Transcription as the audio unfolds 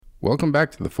Welcome back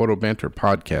to the Photo Banter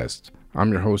podcast.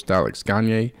 I'm your host, Alex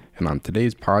Gagne, and on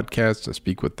today's podcast, I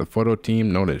speak with the photo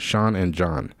team known as Shaughn And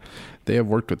John. They have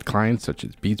worked with clients such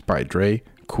as Beats by Dre,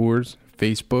 Coors,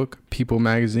 Facebook, People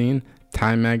Magazine,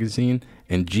 Time Magazine,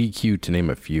 and GQ, to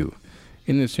name a few.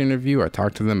 In this interview, I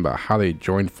talked to them about how they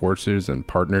joined forces and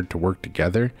partnered to work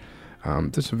together.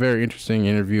 This is a very interesting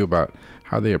interview about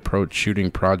how they approach shooting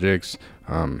projects,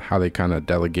 how they kind of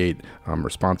delegate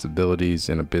responsibilities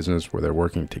in a business where they're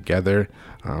working together.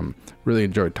 Really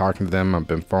enjoyed talking to them. I've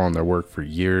been following their work for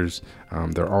years.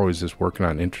 They're always just working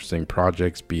on interesting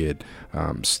projects, be it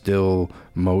still,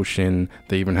 motion.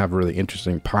 They even have a really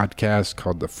interesting podcast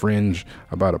called The Fringe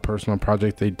about a personal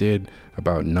project they did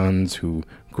about nuns who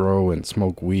grow and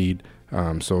smoke weed.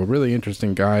 So really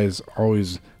interesting guys,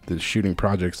 always the shooting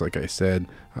projects, like I said.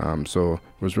 So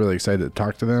I was really excited to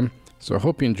talk to them. So I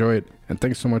hope you enjoy it, and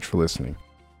thanks so much for listening.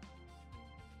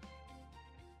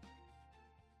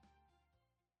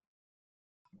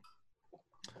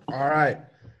 All right.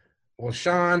 Well,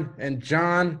 Shaughn and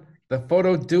John, the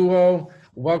photo duo,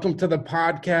 welcome to the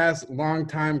podcast. Long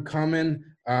time coming.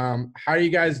 How are you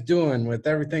guys doing with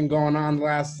everything going on the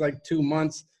last 2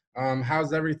 months?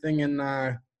 How's everything in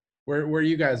where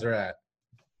you guys are at?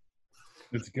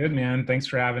 It's good, man. Thanks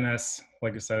for having us.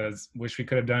 Like I said, I wish we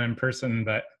could have done it in person,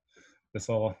 but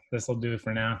this'll do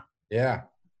for now. Yeah,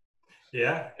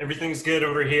 everything's good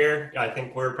over here. I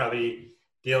think we're probably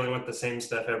dealing with the same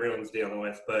stuff everyone's dealing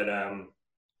with, but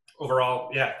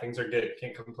overall, yeah, things are good.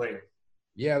 Can't complain.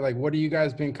 Yeah, what have you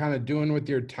guys been kind of doing with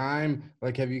your time?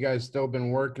 Have you guys still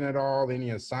been working at all? Any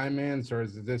assignments, or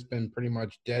has this been pretty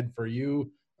much dead for you?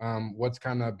 What's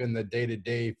kind of been the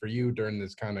day-to-day for you during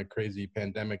this kind of crazy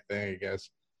pandemic thing, I guess?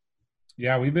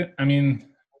 Yeah, we've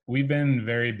been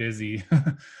very busy.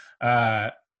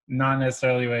 Not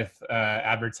necessarily with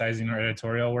advertising or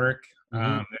editorial work.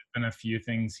 There's been a few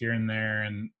things here and there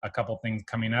and a couple things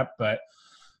coming up, but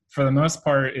for the most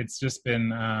part, it's just been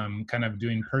kind of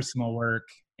doing personal work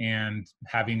and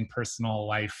having personal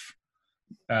life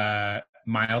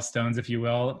milestones, if you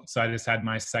will. So I just had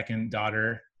my second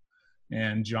daughter,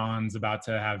 and John's about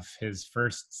to have his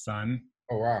first son.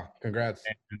 Oh, wow. Congrats.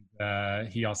 And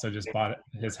he also just bought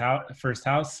his first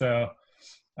house. So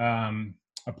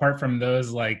apart from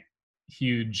those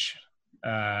huge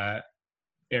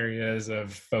areas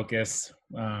of focus,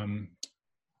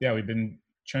 we've been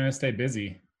trying to stay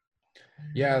busy.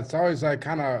 Yeah, it's always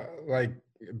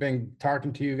been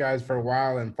talking to you guys for a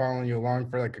while and following you along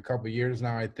for a couple of years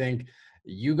now. I think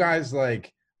you guys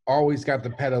always got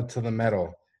the pedal to the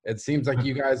metal. It seems like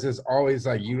you guys just always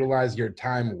utilize your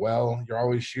time well. You're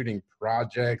always shooting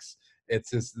projects. It's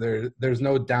just there's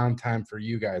no downtime for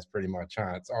you guys pretty much,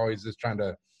 huh? It's always just trying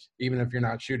to, even if you're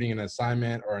not shooting an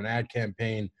assignment or an ad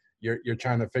campaign, you're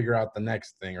trying to figure out the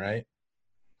next thing, right?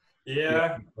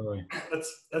 Yeah,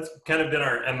 that's kind of been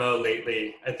our MO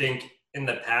lately. I think in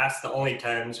the past, the only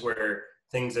times where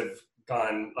things have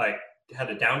gone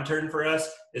had a downturn for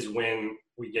us is when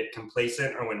we get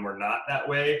complacent or when we're not that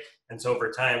way. And so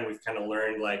over time, we've kind of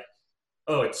learned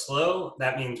oh, it's slow.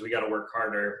 That means we got to work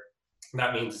harder.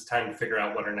 That means it's time to figure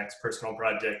out what our next personal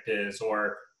project is.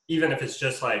 Or even if it's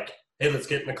just hey, let's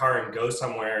get in the car and go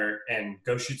somewhere and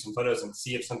go shoot some photos and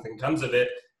see if something comes of it.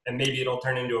 And maybe it'll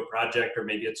turn into a project, or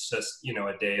maybe it's just,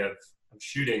 a day of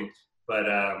shooting. But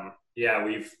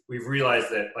we've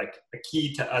realized that a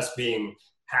key to us being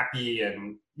happy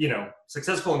and,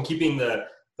 successful in keeping the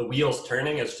wheels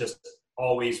turning is just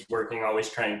always working,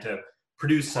 always trying to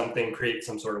produce something, create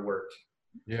some sort of work.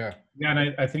 Yeah. Yeah.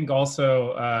 And I think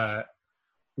also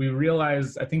we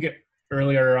realized,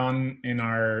 earlier on in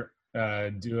our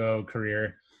duo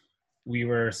career, we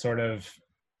were sort of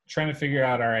trying to figure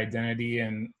out our identity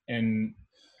and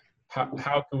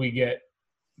how can we get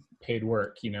paid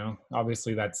work,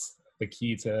 obviously that's the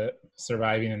key to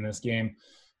surviving in this game.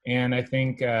 And I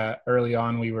think early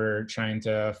on we were trying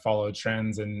to follow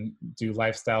trends and do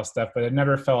lifestyle stuff, but it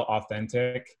never felt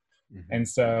authentic. Mm-hmm. And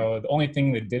so the only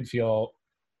thing that did feel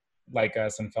like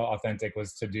us and felt authentic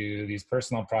was to do these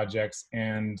personal projects.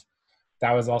 And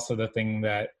that was also the thing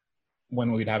that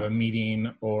when we'd have a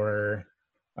meeting or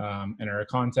enter a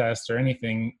contest or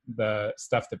anything, the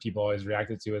stuff that people always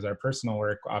reacted to is our personal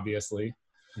work, obviously.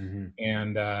 Mm-hmm.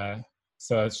 And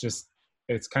so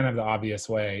it's kind of the obvious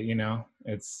way,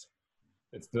 it's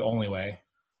the only way.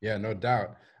 Yeah, no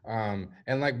doubt.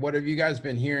 And what have you guys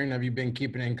been hearing? Have you been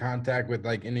keeping in contact with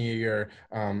any of your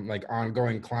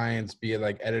ongoing clients, be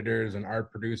it editors and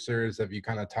art producers? Have you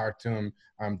kind of talked to them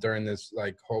during this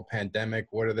whole pandemic?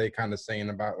 What are they kind of saying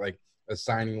about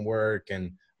assigning work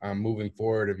and moving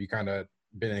forward? Have you kind of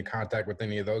been in contact with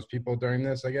any of those people during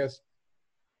this, I guess?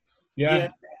 Yeah.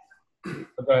 Go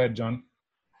ahead, John.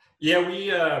 Yeah,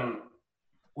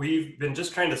 we've been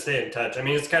just trying to stay in touch. I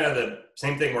mean, it's kind of the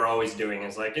same thing we're always doing.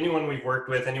 Is like anyone we've worked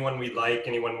with, anyone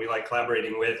anyone we like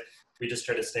collaborating with, we just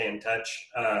try to stay in touch.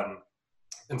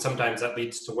 And sometimes that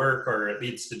leads to work, or it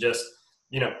leads to just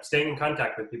staying in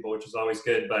contact with people, which is always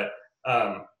good. But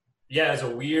yeah, it's a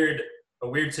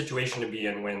weird situation to be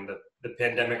in when the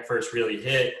pandemic first really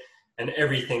hit and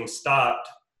everything stopped,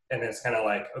 and it's kind of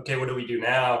like, okay, what do we do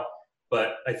now?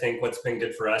 But I think what's been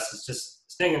good for us is just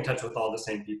staying in touch with all the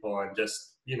same people and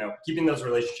just keeping those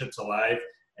relationships alive.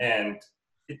 And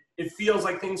it feels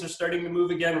like things are starting to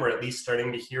move again. We're at least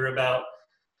starting to hear about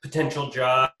potential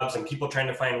jobs and people trying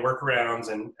to find workarounds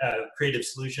and creative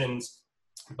solutions.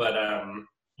 But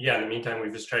yeah, in the meantime,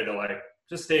 we've just tried to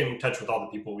just stay in touch with all the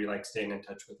people we like staying in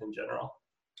touch with in general.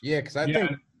 Yeah, because I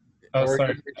think. Oh,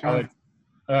 sorry, Alex.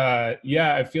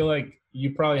 Yeah, I feel like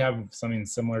you probably have something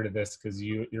similar to this because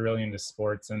you're really into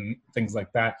sports and things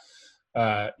like that.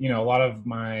 A lot of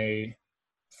my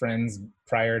friends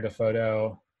prior to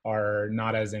photo are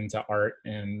not as into art,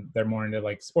 and they're more into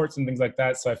like sports and things like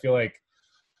that. So I feel like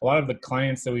a lot of the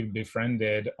clients that we've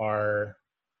befriended are,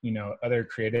 other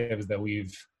creatives that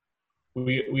we've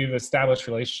established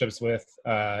relationships with,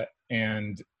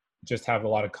 and just have a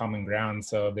lot of common ground.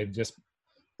 So they've just,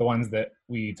 the ones that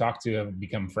we talk to have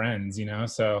become friends,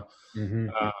 so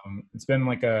it's been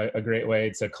like a great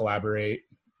way to collaborate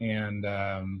and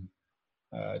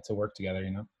to work together.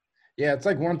 Yeah, it's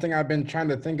like one thing I've been trying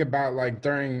to think about like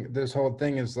during this whole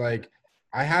thing is like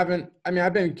I've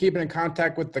been keeping in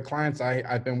contact with the clients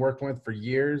I've been working with for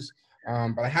years,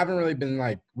 but I haven't really been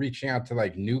like reaching out to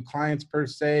like new clients per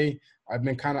se.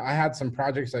 I had some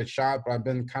projects I shot, but I've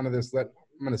been kind of I'm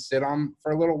going to sit on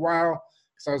for a little while.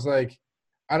 So I was like,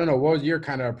 I don't know, what was your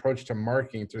kind of approach to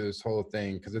marketing through this whole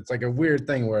thing? Because it's like a weird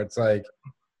thing where it's like,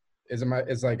 am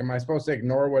I supposed to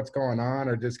ignore what's going on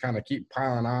or just kind of keep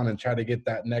piling on and try to get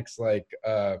that next like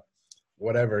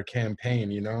whatever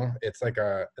campaign, It's like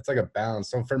a balance.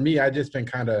 So for me, I just been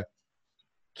kind of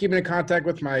keeping in contact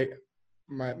with my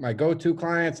go-to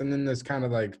clients, and then this kind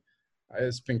of like I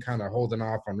just been kind of holding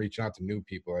off on reaching out to new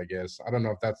people, I guess. I don't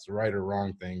know if that's the right or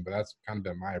wrong thing, but that's kind of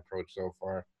been my approach so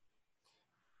far.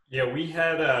 Yeah, we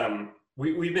had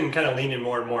we've been kind of leaning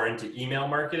more and more into email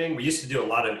marketing. We used to do a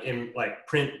lot of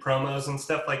print promos and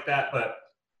stuff like that, but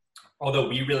although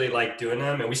we really like doing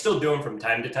them, and we still do them from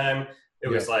time to time, it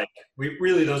was like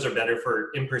those are better for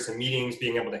in-person meetings,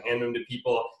 being able to hand them to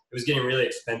people. It was getting really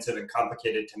expensive and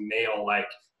complicated to mail like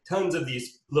tons of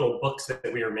these little books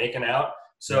that we were making out.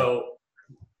 So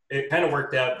it kind of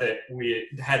worked out that we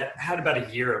had about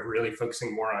a year of really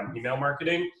focusing more on email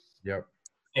marketing. Yep.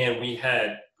 And we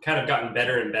had kind of gotten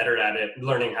better and better at it,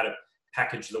 learning how to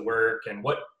package the work and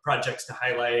what projects to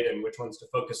highlight and which ones to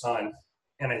focus on.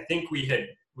 And I think we had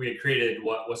created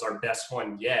what was our best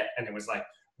one yet. And it was like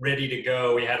ready to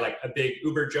go. We had like a big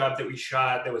Uber job that we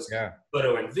shot that was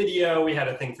photo and video. We had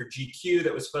a thing for GQ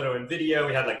that was photo and video.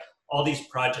 We had like all these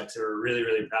projects that we were really,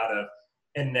 really proud of.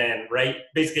 And then right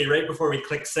before we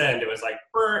clicked send, it was like,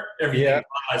 everything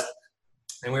paused.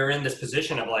 And we were in this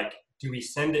position of like, do we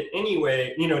send it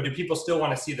anyway? Do people still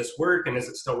want to see this work, and is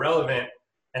it still relevant?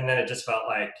 And then it just felt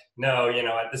like, no,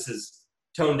 this is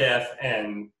tone deaf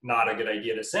and not a good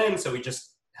idea to send. So we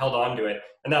just held on to it.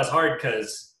 And that was hard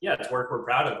because, it's work we're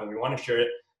proud of and we want to share it.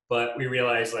 But we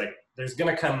realized like there's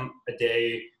going to come a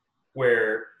day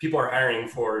where people are hiring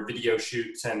for video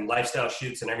shoots and lifestyle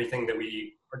shoots and everything that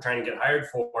we are trying to get hired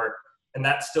for. And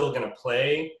that's still going to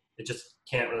play. It just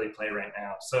can't really play right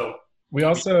now. So we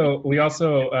also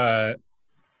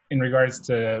in regards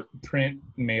to print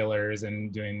mailers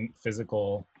and doing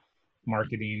physical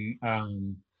marketing,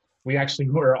 we actually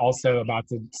were also about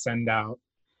to send out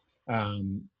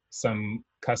some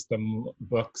custom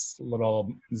books,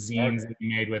 little zines that we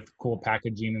made with cool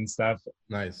packaging and stuff.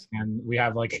 Nice. And we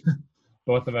have like,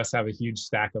 both of us have a huge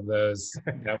stack of those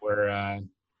that we're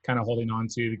kind of holding on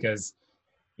to because,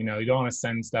 you don't want to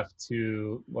send stuff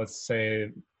to, let's say,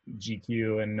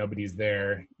 GQ and nobody's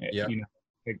there.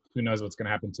 Who knows what's going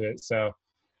to happen to it. So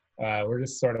we're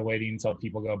just sort of waiting until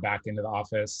people go back into the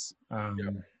office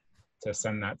to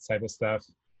send that type of stuff.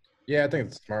 Yeah, I think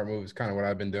it's a smart move. It's kind of what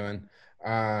I've been doing.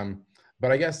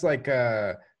 But I guess like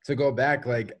to go back,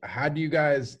 like how do you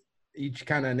guys each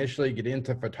kind of initially get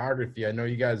into photography? I know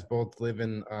you guys both live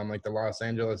in like the Los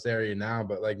Angeles area now,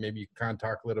 but like maybe you can kind of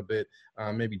talk a little bit.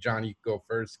 Maybe John, you could go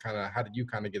first. Kind of how did you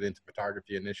kind of get into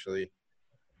photography initially?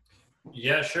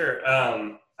 Yeah, sure.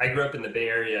 I grew up in the Bay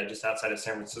Area, just outside of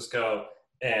San Francisco,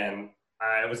 and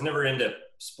I was never into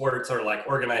sports or like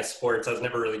organized sports. I was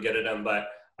never really good at them, but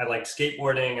I liked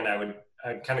skateboarding, and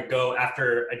I'd kind of go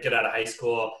after I'd get out of high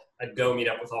school. I'd go meet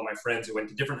up with all my friends who went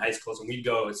to different high schools, and we'd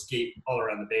go skate all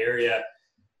around the Bay Area.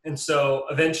 And so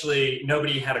eventually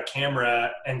nobody had a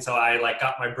camera. And so I like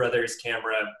got my brother's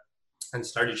camera and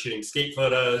started shooting skate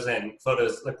photos and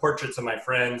photos, like portraits of my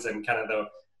friends and kind of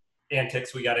the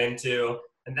antics we got into.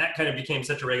 And that kind of became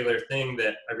such a regular thing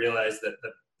that I realized that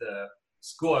the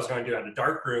school I was going to had a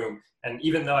dark room. And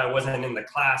even though I wasn't in the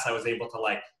class, I was able to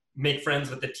like make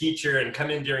friends with the teacher and come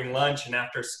in during lunch and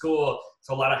after school.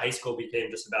 So a lot of high school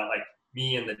became just about like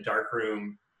me in the dark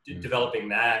room, developing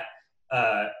that.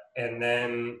 And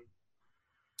then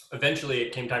eventually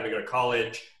it came time to go to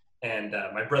college, and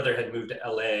my brother had moved to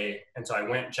LA. And so I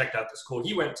went and checked out the school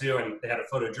he went to, and they had a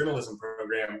photojournalism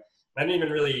program. And I didn't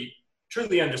even really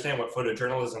truly understand what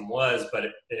photojournalism was, but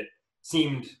it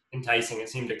seemed enticing. It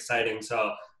seemed exciting. So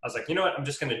I was like, you know what, I'm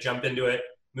just going to jump into it,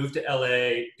 move to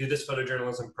LA, do this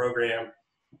photojournalism program.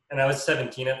 And I was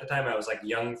 17 at the time. I was like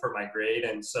young for my grade.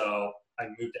 And so I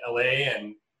moved to LA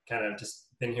and kind of just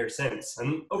been here since.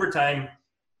 And over time,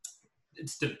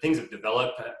 things have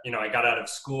developed. You know, I got out of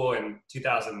school in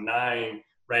 2009,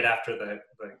 right after the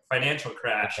financial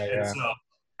crash. Okay, and so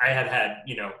I had,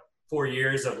 you know, 4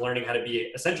 years of learning how to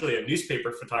be essentially a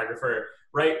newspaper photographer,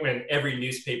 right when every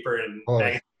newspaper and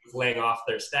magazine was laying off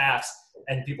their staffs,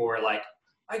 and people were like,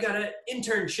 I got an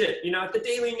internship, you know, at the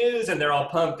Daily News, and they're all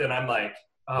pumped. And I'm like,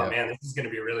 oh man, this is going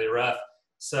to be really rough.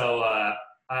 So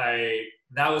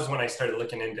that was when I started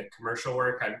looking into commercial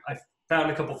work. I found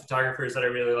a couple photographers that I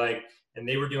really liked, and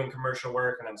they were doing commercial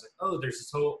work. And I was like, oh, there's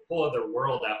this whole other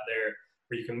world out there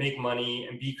where you can make money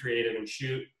and be creative and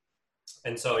shoot.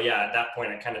 And so, yeah, at that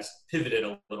point, I kind of pivoted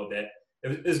a little bit.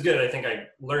 It was good. I think I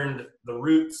learned the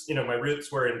roots. You know, my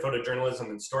roots were in photojournalism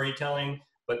and storytelling,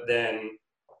 but then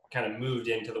kind of moved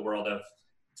into the world of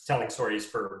telling stories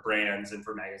for brands and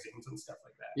for magazines and stuff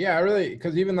like that. Yeah, I really,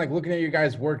 because even like looking at your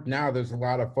guys' work now, there's a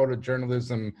lot of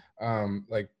photojournalism,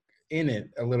 like in it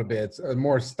a little bit. It's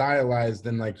more stylized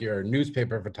than like your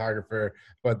newspaper photographer,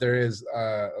 but there is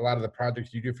a lot of the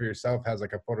projects you do for yourself has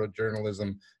like a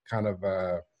photojournalism kind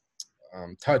of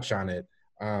touch on it.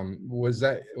 Was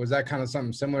that kind of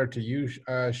something similar to you,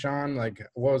 Shaughn? Like,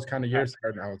 what was kind of your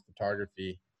starting out with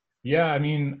photography? Yeah, I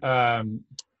mean,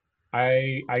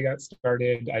 I got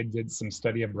started. I did some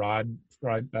study abroad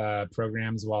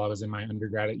programs while I was in my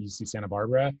undergrad at UC Santa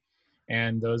Barbara,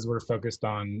 and those were focused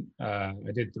on. I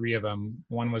did 3 of them.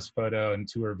 1 was photo and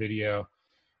 2 were video,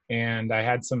 and I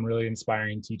had some really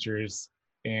inspiring teachers,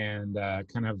 and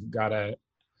kind of got a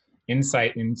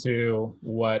insight into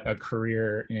what a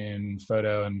career in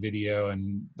photo and video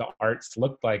and the arts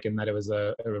looked like, and that it was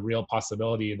a real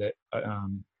possibility that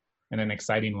and an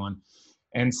exciting one.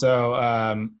 And so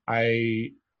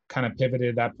I kind of pivoted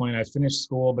at that point. I finished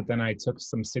school, but then I took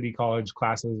some city college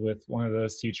classes with one of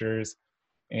those teachers,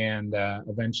 and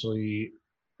eventually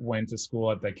went to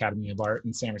school at the Academy of Art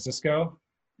in San Francisco.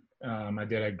 I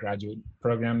did a graduate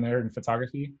program there in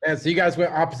photography. Yeah, so you guys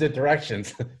went opposite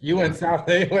directions. You went south,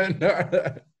 they went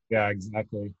north. Yeah,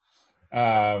 exactly.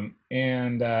 Yeah,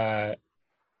 and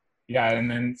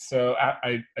then so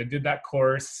I did that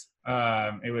course.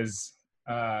 It was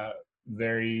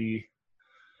very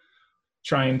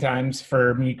trying times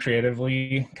for me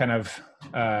creatively, kind of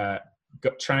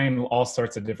trying all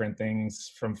sorts of different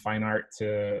things from fine art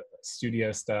to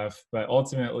studio stuff. But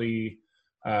ultimately,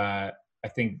 I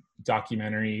think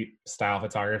documentary style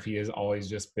photography has always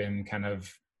just been kind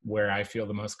of where I feel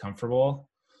the most comfortable.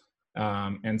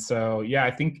 And so, yeah,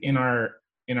 I think in our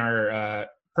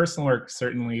personal work,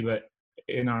 certainly, but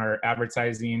in our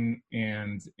advertising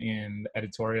and in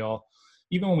editorial,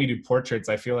 even when we do portraits,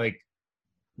 I feel like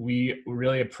we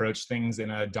really approach things in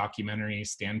a documentary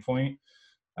standpoint,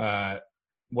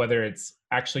 whether it's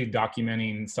actually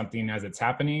documenting something as it's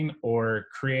happening or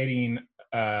creating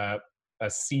a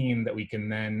scene that we can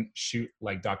then shoot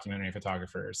like documentary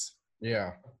photographers.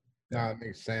 Yeah, no, it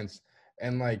makes sense.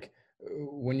 And like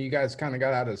when you guys kind of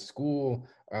got out of school,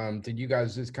 did you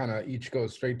guys just kind of each go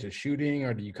straight to shooting,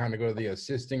 or do you kind of go the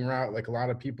assisting route like a lot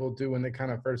of people do when they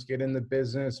kind of first get in the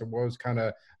business? Or what was kind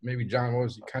of, maybe John, what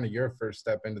was kind of your first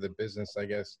step into the business, I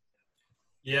guess?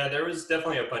 Yeah, there was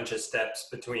definitely a bunch of steps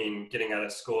between getting out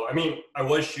of school. I mean, I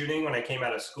was shooting when I came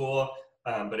out of school,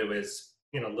 but it was,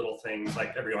 you know, little things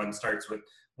like everyone starts with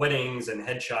weddings and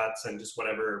headshots and just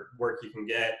whatever work you can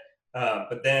get.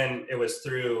 But then it was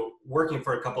through working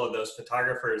for a couple of those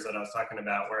photographers that I was talking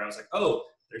about where I was like, oh,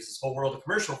 there's this whole world of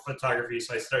commercial photography.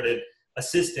 So I started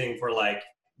assisting for like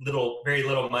very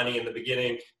little money in the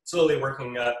beginning, slowly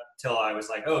working up till I was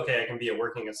like, oh, okay, I can be a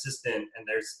working assistant. And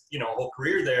there's, you know, a whole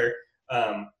career there,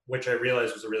 which I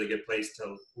realized was a really good place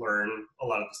to learn a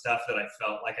lot of the stuff that I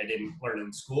felt like I didn't learn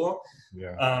in school.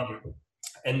 Yeah.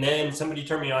 And then somebody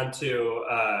turned me on to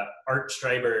Art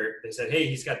Streiber. They said, hey,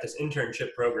 he's got this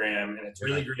internship program and it's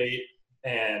really great.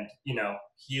 And, you know,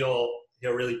 he'll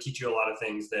really teach you a lot of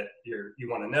things that you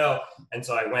want to know. And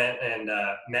so I went and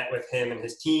met with him and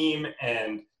his team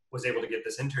and was able to get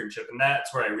this internship. And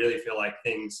that's where I really feel like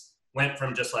things went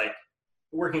from just like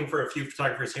working for a few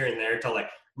photographers here and there to like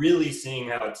really seeing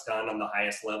how it's done on the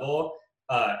highest level.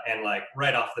 And like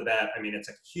right off the bat, I mean, it's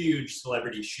a huge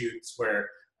celebrity shoots where,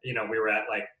 you know, we were at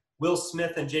like Will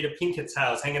Smith and Jada Pinkett's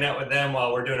house hanging out with them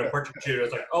while we're doing a portrait shoot. I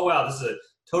was like, oh, wow, this is a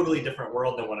totally different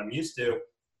world than what I'm used to.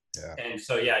 Yeah. And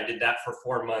so, yeah, I did that for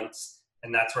 4 months.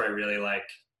 And that's where I really like,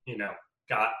 you know,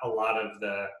 got a lot of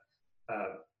the,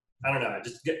 I don't know, I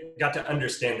just got to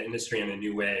understand the industry in a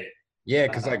new way. Yeah,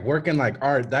 because like working like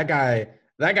Art, that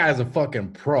guy's a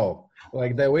fucking pro.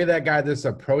 Like the way that guy just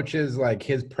approaches like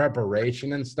his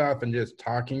preparation and stuff and just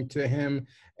talking to him.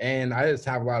 And I just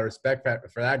have a lot of respect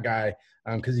for that guy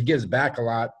because he gives back a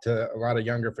lot to a lot of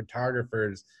younger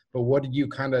photographers. But what did you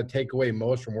kind of take away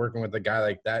most from working with a guy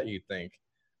like that, you think?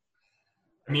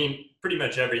 I mean, pretty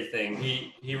much everything.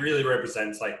 He really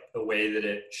represents like the way that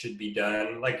it should be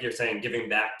done. Like you're saying, giving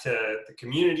back to the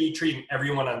community, treating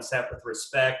everyone on set with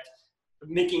respect,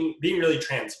 being really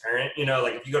transparent. You know,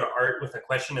 like if you go to Art with a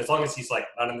question, as long as he's like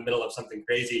not in the middle of something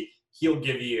crazy, he'll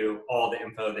give you all the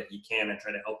info that he can and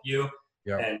try to help you.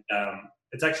 Yeah. And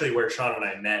it's actually where Shaughn and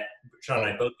I met. Shaughn and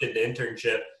I both did the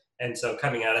internship. And so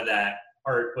coming out of that,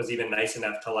 Art was even nice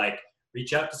enough to like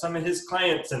reach out to some of his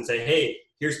clients and say, hey,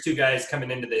 here's 2 guys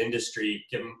coming into the industry.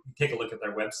 Take a look at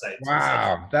their websites.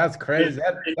 Wow, that's crazy.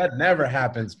 That never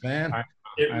happens, man.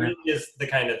 It really is the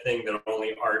kind of thing that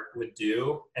only Art would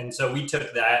do. And so we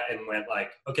took that and went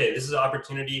like, okay, this is an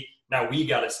opportunity. Now we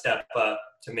got to step up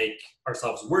to make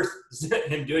ourselves worth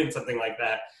him doing something like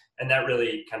that. And that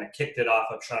really kind of kicked it off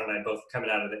of Shaughn and I both coming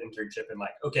out of the internship and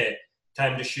like, okay,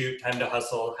 time to shoot, time to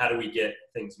hustle. How do we get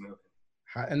things moving?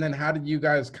 And then how did you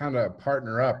guys kind of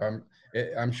partner up?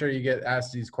 I'm sure you get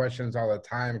asked these questions all the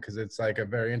time because it's like a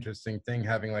very interesting thing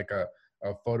having like a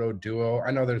photo duo.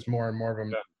 I know there's more and more of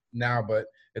them now, but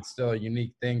it's still a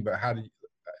unique thing. But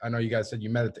I know you guys said you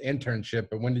met at the internship,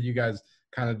 but when did you guys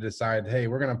kind of decide, hey,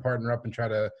 we're going to partner up and try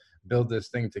to build this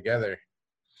thing together?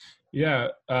 Yeah.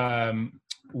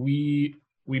 We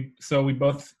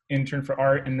both interned for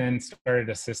Art and then started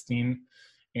assisting.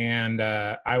 And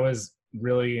I was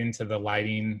really into the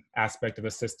lighting aspect of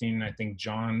assisting. I think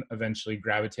John eventually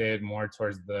gravitated more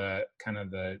towards the kind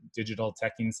of the digital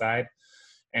teching side.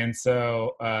 And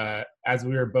so as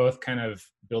we were both kind of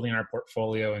building our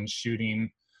portfolio and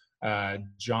shooting,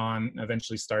 John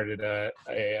eventually started a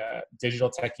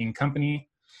digital teching company.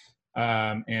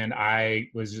 And I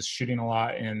was just shooting a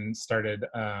lot and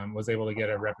was able to get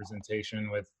a representation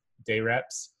with day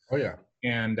reps. Oh yeah.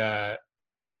 And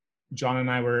John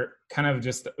and I were kind of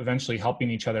just eventually helping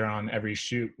each other on every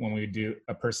shoot. When we would do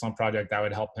a personal project, I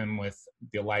would help him with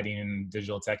the lighting and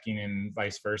digital teching and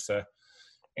vice versa.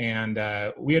 And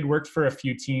we had worked for a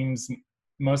few teams,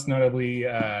 most notably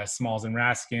Smalls and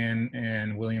Raskin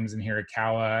and Williams and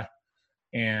Hirakawa,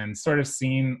 and sort of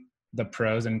seen the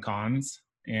pros and cons.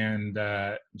 And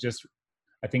I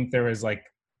think there was like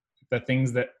the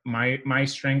things that my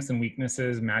strengths and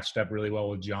weaknesses matched up really well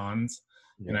with John's.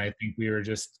 Yeah. And I think we were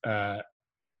just,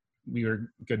 we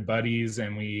were good buddies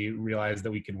and we realized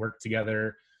that we could work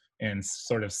together and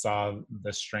sort of saw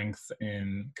the strength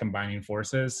in combining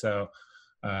forces. So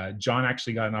John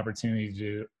actually got an opportunity to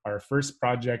do our first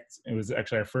project. It was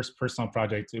actually our first personal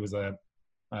project. It was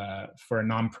for a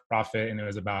nonprofit, and it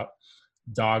was about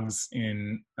dogs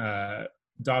in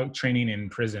dog training in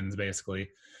prisons, basically.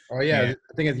 Oh yeah, and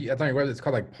I think it's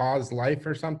called like Pause Life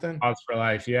or something. Pause for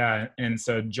Life, yeah. And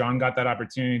so John got that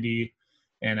opportunity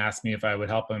and asked me if I would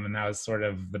help him, and that was sort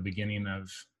of the beginning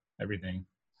of everything.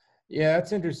 Yeah,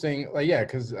 that's interesting. Like, yeah,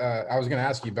 because I was going to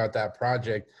ask you about that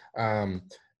project,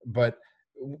 but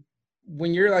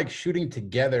when you're like shooting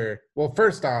together, well,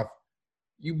 first off,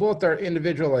 you both are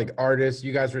individual like artists.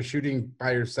 You guys were shooting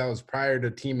by yourselves prior to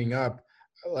teaming up.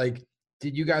 Like,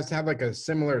 did you guys have like a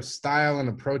similar style and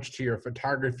approach to your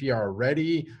photography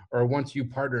already? Or once you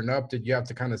partnered up, did you have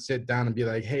to kind of sit down and be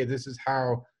like, hey, this is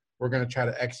how we're going to try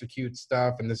to execute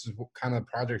stuff, and this is what kind of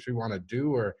projects we want to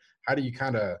do? Or how do you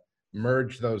kind of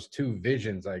merge those two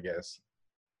visions, I guess?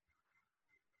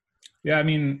 Yeah, I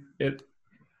mean,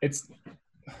 it's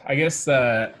I guess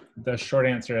the short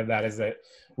answer of that is that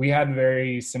we had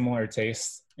very similar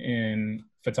tastes in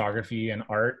photography and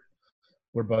art.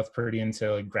 We're both pretty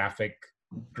into like graphic,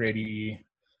 gritty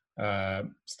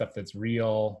stuff that's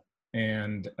real,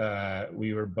 and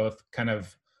we were both kind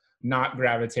of not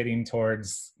gravitating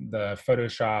towards the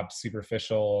Photoshop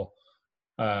superficial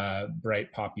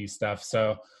bright poppy stuff.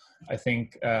 So I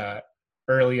think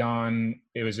early on,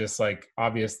 it was just like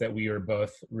obvious that we were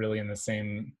both really in the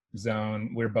same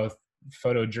zone. We're both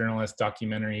photojournalist,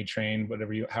 documentary trained,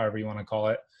 however you want to call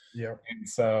it. Yeah. And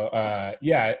so,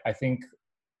 yeah, I think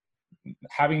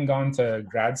having gone to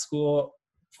grad school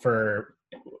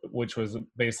which was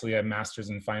basically a master's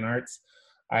in fine arts,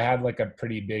 I had like a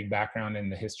pretty big background in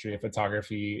the history of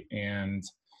photography. And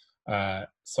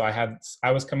so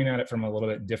I was coming at it from a little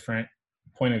bit different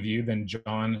point of view than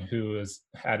John, who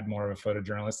had more of a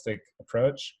photojournalistic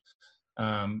approach.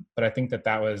 But I think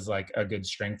that was like a good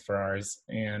strength for ours.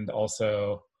 And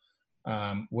also,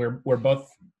 we're both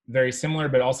very similar,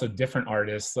 but also different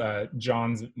artists.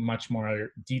 John's much more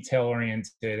detail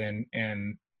oriented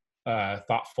and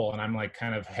thoughtful, and I'm like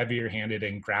kind of heavier handed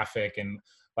and graphic and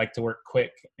like to work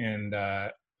quick. And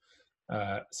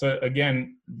so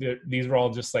again, these were all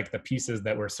just like the pieces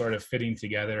that were sort of fitting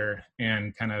together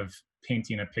and kind of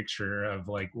painting a picture of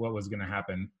like what was going to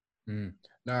happen.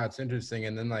 No, it's interesting.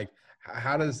 And then like,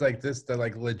 how does like the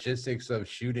like logistics of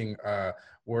shooting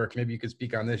work? Maybe you could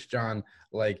speak on this, John.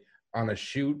 Like on a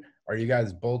shoot, are you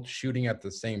guys both shooting at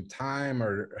the same time,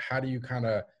 or how do you kind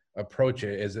of approach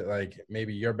it? Is it like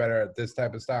maybe you're better at this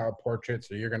type of style of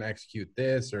portraits, or you're going to execute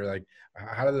this, or like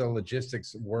how do the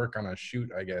logistics work on a shoot,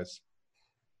 I guess?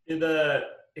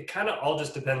 It kind of all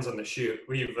just depends on the shoot.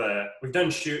 We've done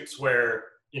shoots where,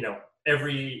 you know,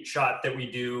 every shot that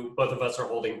we do, both of us are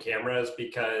holding cameras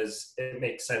because it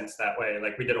makes sense that way.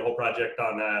 Like we did a whole project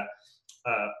on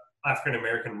African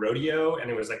American rodeo,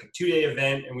 and it was like a 2-day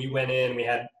event, and we went in, we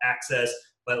had access,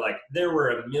 but like there were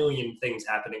a million things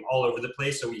happening all over the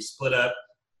place. So we split up.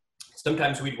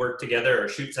 Sometimes we'd work together or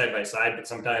shoot side by side, but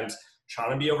sometimes Shaughn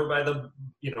would be over by the,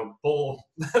 you know, bull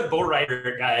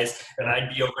rider guys, and I'd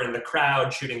be over in the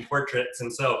crowd shooting portraits.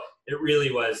 And so it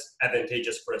really was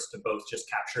advantageous for us to both just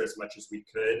capture as much as we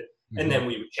could. Mm-hmm. And then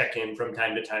we would check in from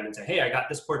time to time and say, hey, I got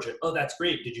this portrait. Oh, that's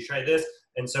great. Did you try this?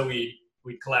 And so we'd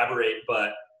collaborate,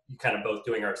 but kind of both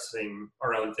doing our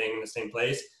own thing in the same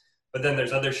place. But then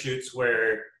there's other shoots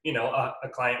where, you know, a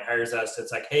client hires us.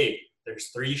 It's like, hey, there's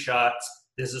 3 shots.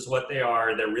 This is what they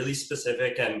are. They're really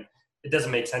specific. And it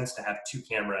doesn't make sense to have 2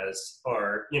 cameras,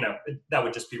 or, you know, that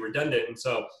would just be redundant. And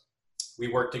so we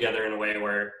work together in a way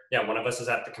where, yeah, one of us is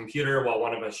at the computer while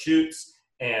one of us shoots,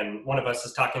 and one of us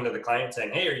is talking to the client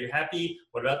saying, hey, are you happy?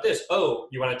 What about this? Oh,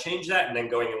 you want to change that? And then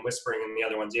going and whispering in the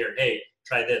other one's ear, hey,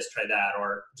 try this, try that,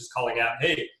 or just calling out,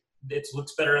 hey, it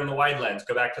looks better in the wide lens,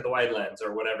 go back to the wide lens,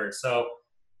 or whatever. So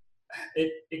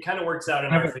it kind of works out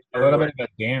in our favor. A little bit of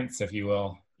a dance, if you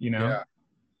will, you know?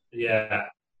 Yeah.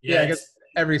 I guess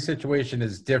every situation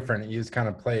is different. You just kind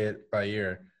of play it by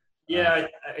ear. Yeah,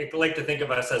 I like to think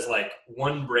of us as like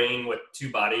one brain with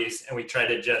 2 bodies, and we try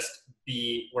to just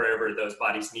be wherever those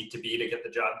bodies need to be to get the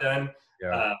job done.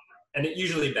 Yeah. And it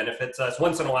usually benefits us.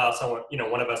 Once in a while, someone, you know,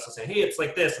 one of us will say, hey, it's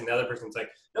like this. And the other person's like,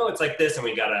 no, it's like this. And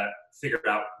we got to figure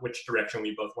out which direction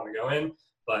we both want to go in.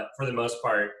 But for the most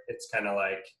part, it's kind of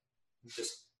like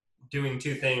just doing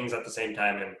 2 things at the same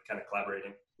time and kind of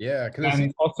collaborating. Yeah.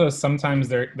 And also sometimes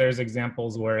there's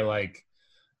examples where like,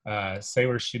 say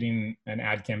we're shooting an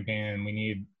ad campaign and we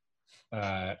need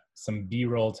some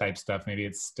B-roll type stuff. Maybe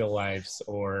it's still lifes,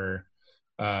 or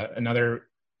another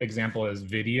example is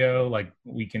video. Like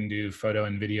we can do photo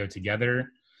and video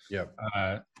together. Yep.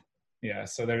 Yeah.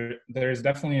 So there's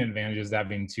definitely advantages to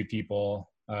having 2 people,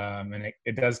 and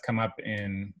it does come up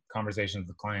in conversations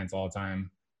with clients all the time.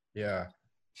 Yeah.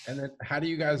 And then how do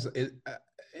you guys,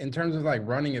 in terms of like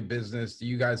running a business, do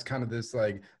you guys kind of this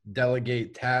like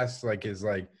delegate tasks? Like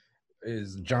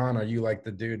is John, are you like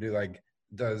the dude who like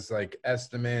does like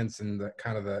estimates and the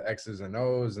kind of the X's and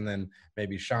O's, and then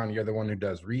maybe Shaughn, you're the one who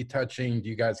does retouching? Do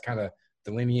you guys kind of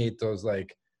delineate those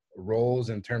like roles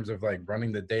in terms of like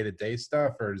running the day-to-day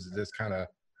stuff, or is this kind of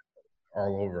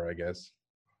all over, I guess?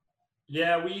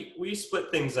 Yeah, we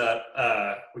split things up.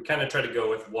 We kind of try to go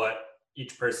with what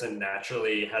each person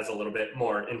naturally has a little bit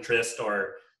more interest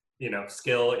or, you know,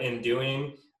 skill in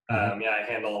doing. Mm-hmm. I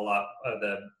handle a lot of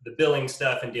the billing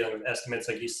stuff and dealing with estimates,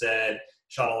 like you said.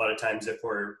 Shaughn, a lot of times if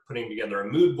we're putting together a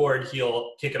mood board,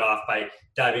 he'll kick it off by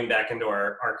diving back into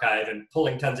our archive and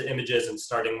pulling tons of images and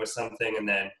starting with something, and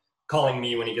then calling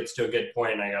me when he gets to a good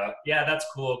point. And I go, yeah, that's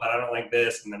cool, but I don't like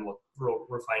this. And then we'll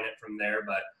refine it from there.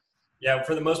 But yeah,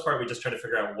 for the most part, we just try to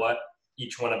figure out what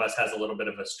each one of us has a little bit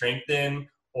of a strength in,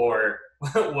 or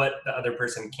what the other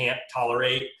person can't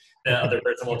tolerate. The other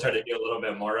person will try to do a little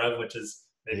bit more of, which is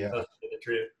maybe close to the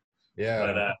truth.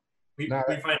 Yeah. But we find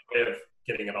a way of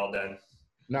getting it all done.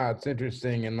 No, it's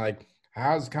interesting. And like,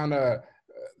 how's kind of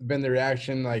been the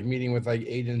reaction, like meeting with like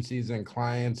agencies and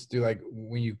clients? Do like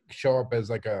when you show up as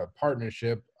like a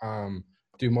partnership,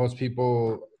 do most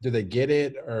people, do they get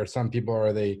it, or some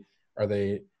people they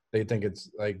think it's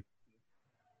like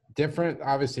different?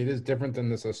 Obviously it is different than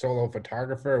this a solo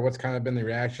photographer. What's kind of been the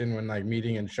reaction when like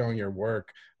meeting and showing your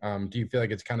work? Do you feel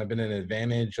like it's kind of been an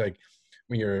advantage, like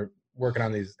when you're working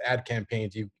on these ad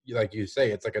campaigns, you like you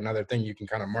say, it's like another thing you can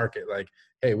kind of market, like,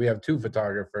 hey, we have 2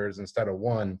 photographers instead of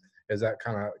 1? Is that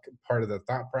kind of part of the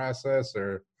thought process,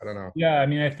 or I don't know? Yeah, I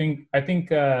mean, I think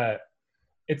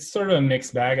it's sort of a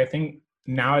mixed bag. I think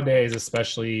nowadays,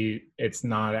 especially, it's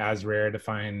not as rare to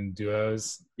find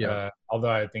duos. Yeah. Although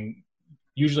I think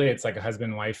usually it's like a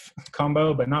husband-wife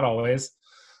combo, but not always.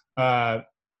 But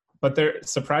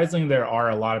surprisingly, there are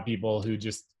a lot of people who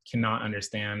just cannot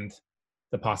understand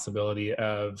the possibility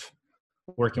of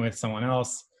working with someone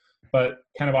else. But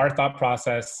kind of our thought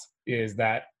process is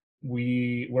that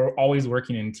we're always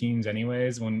working in teams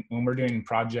anyways. When we're doing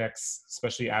projects,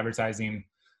 especially advertising,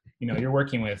 you're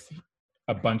working with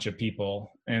a bunch of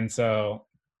people. And so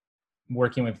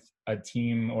working with a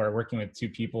team or working with 2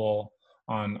 people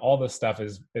on all this stuff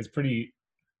is pretty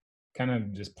kind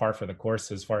of just par for the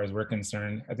course as far as we're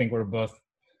concerned. I think we're both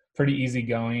pretty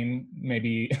easygoing,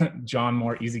 maybe John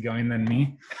more easygoing than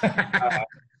me.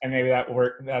 And maybe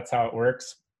that's how it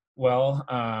works well.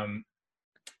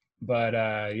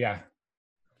 Yeah.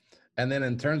 And then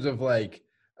in terms of like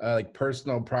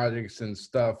personal projects and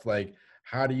stuff, like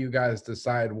how do you guys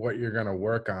decide what you're going to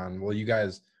work on? Will you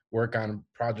guys work on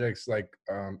projects like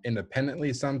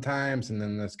independently sometimes, and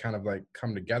then this kind of like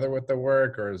come together with the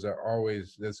work, or is there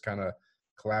always this kind of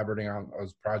collaborating on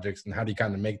those projects? And how do you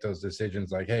kind of make those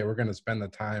decisions, like, hey, we're going to spend the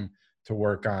time to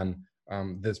work on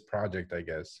this project, I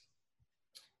guess?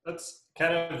 That's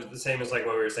kind of the same as like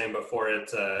what we were saying before.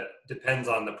 It depends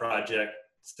on the project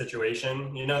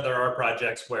situation. There are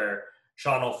projects where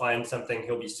Shaughn will find something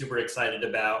he'll be super excited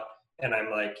about, and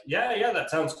I'm like, yeah, that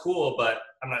sounds cool, but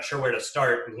I'm not sure where to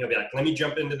start. And he'll be like, let me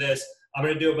jump into this. I'm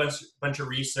going to do a bunch of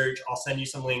research. I'll send you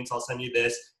some links. I'll send you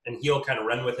this. And he'll kind of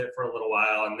run with it for a little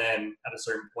while. And then at a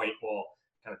certain point, we'll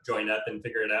kind of join up and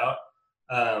figure it out.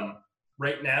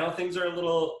 Right now, things are a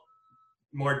little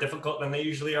more difficult than they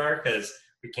usually are because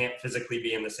we can't physically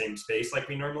be in the same space like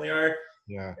we normally are.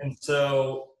 Yeah. And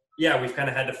so, yeah, we've kind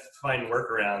of had to find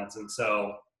workarounds. And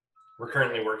so we're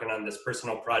currently working on this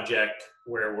personal project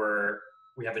where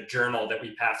we have a journal that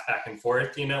we pass back and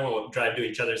forth, we'll drive to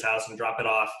each other's house and drop it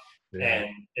off. Yeah. And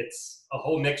it's a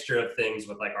whole mixture of things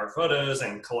with like our photos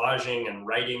and collaging and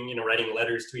writing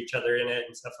letters to each other in it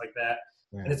and stuff like that.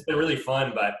 Yeah. And it's been really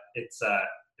fun, but it's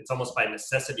almost by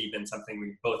necessity been something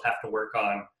we both have to work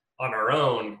on our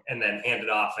own and then hand it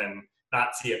off and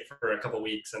not see it for a couple of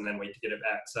weeks and then wait to get it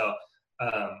back. So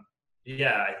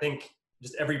yeah, I think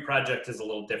just every project is a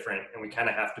little different, and we kind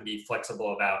of have to be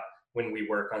flexible about when we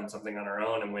work on something on our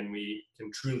own and when we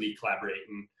can truly collaborate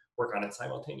and work on it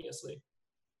simultaneously.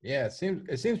 Yeah,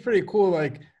 it seems pretty cool.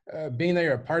 Like being that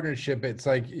you're a partnership, it's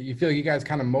like you feel you guys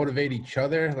kind of motivate each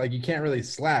other. Like you can't really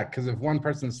slack, because if one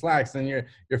person slacks, then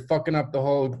you're fucking up the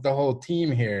whole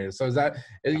team here. So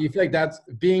you feel like that's,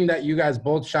 being that you guys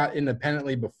both shot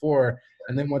independently before,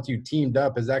 and then once you teamed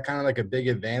up, is that kind of like a big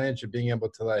advantage of being able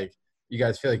to, like, you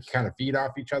guys feel like you kind of feed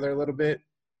off each other a little bit?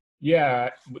 Yeah,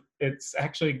 it's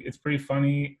pretty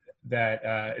funny that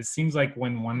it seems like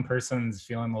when one person's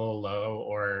feeling a little low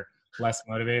or less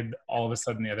motivated, all of a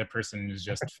sudden the other person is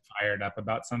just fired up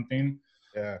about something.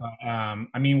 Yeah.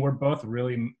 I mean, we're both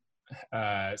really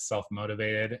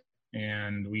self-motivated,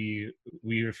 and we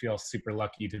feel super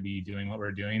lucky to be doing what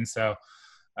we're doing. So,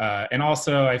 and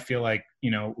also I feel like,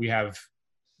 we have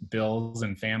bills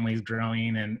and families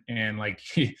growing, and like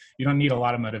you don't need a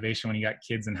lot of motivation when you got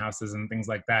kids and houses and things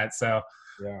like that. So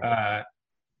yeah.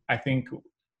 I think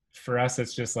for us,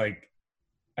 it's just like,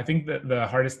 I think that the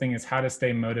hardest thing is how to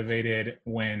stay motivated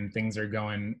when things are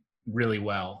going really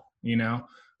well,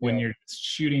 when you're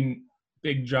shooting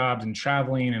big jobs and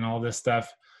traveling and all this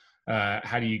stuff.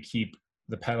 How do you keep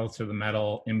the pedal to the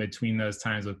metal in between those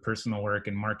times with personal work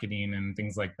and marketing and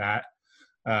things like that?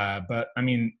 But I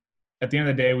mean, at the end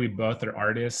of the day, we both are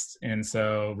artists. And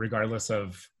so regardless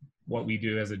of what we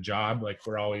do as a job, like,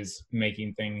 we're always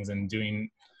making things and doing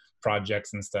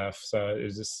projects and stuff. So it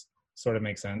just sort of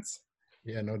makes sense.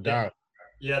 Yeah, no doubt.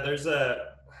 Yeah, there's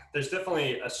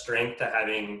definitely a strength to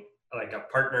having like a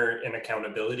partner in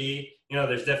accountability.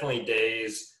 There's definitely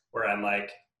days where I'm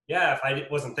like, yeah, if I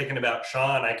wasn't thinking about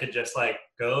Shaughn, I could just like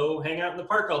go hang out in the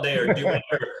park all day or do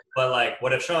whatever. But like,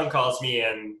 what if Shaughn calls me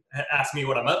and asks me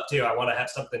what I'm up to? I want to have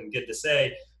something good to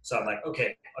say. So I'm like,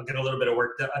 okay, I'll get a little bit of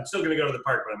work done. I'm still going to go to the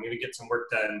park, but I'm going to get some work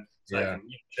done so I can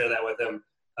share that with him.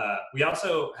 We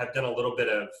also have done a little bit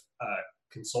of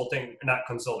not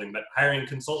consulting, but hiring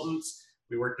consultants.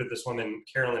 We worked with this woman,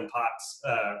 Carolyn Potts,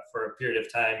 for a period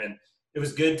of time. And it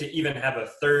was good to even have a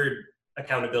third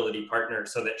accountability partner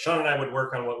so that Shaughn and I would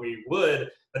work on what we would,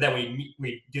 but then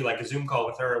we do like a Zoom call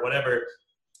with her or whatever.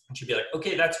 And she'd be like,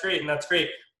 okay, that's great. And that's great.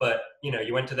 But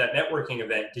you went to that networking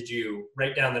event. Did you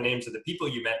write down the names of the people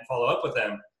you met and follow up with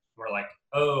them? And we're like,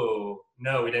 oh,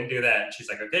 no, we didn't do that. And she's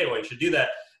like, okay, well, you should do that.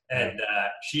 And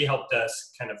she helped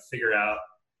us kind of figure out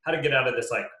how to get out of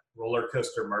this like roller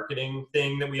coaster marketing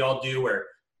thing that we all do where,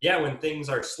 when things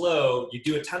are slow, you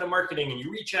do a ton of marketing and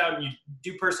you reach out and you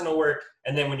do personal work.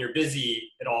 And then when you're busy,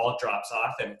 it all drops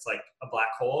off and it's like a black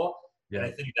hole. Yeah. And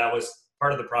I think that was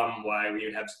part of the problem why we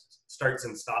would have starts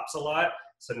and stops a lot.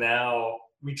 So now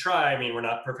we try, we're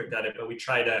not perfect at it, but we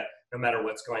try to, no matter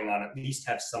what's going on, at least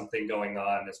have something going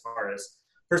on as far as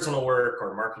personal work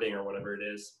or marketing or whatever it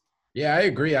is. Yeah, I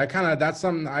agree. That's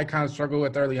something I kind of struggle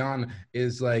with early on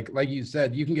is like you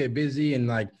said, you can get busy and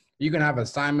like you can have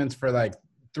assignments for like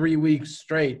 3 weeks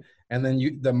straight. And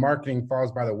then the marketing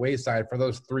falls by the wayside for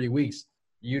those 3 weeks.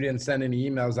 You didn't send any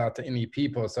emails out to any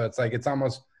people. So it's like, it's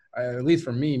almost, at least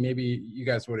for me, maybe you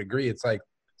guys would agree. It's like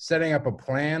setting up a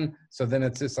plan. So then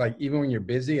it's just like, even when you're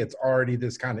busy, it's already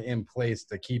this kind of in place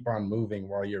to keep on moving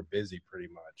while you're busy pretty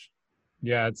much.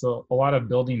 Yeah, it's a lot of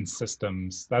building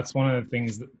systems. That's one of the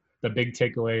things the big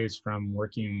takeaways from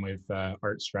working with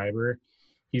Art Stryber.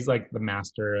 He's like the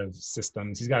master of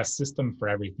systems. He's got a system for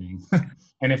everything.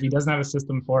 And if he doesn't have a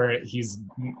system for it, he's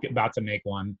about to make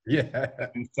one. Yeah.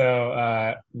 And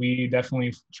so we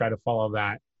definitely try to follow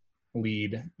that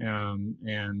lead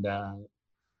and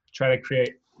try to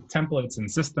create templates and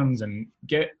systems and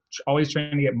always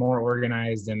trying to get more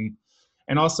organized and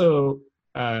also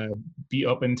be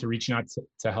open to reaching out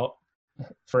to help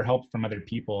from other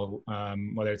people,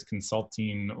 whether it's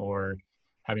consulting or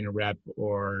having a rep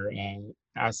or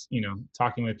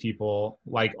talking with people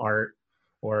like Art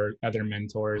or other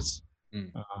mentors.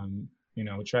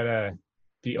 We try to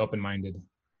be open-minded.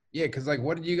 Yeah, because like,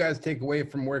 what did you guys take away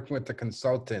from working with the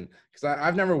consultant? Because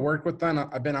I've never worked with them.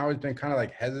 I've always been kind of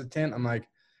like hesitant. I'm like,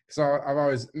 so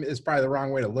it's probably the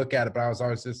wrong way to look at it, but I was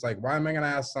always just like, why am I going to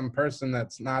ask some person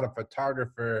that's not a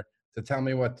photographer to tell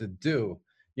me what to do?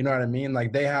 You know what I mean?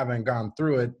 Like they haven't gone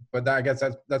through it, but I guess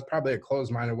that's probably a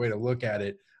closed-minded way to look at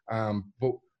it.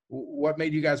 But what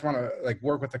made you guys want to like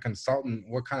work with a consultant?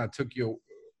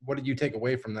 What did you take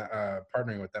away from that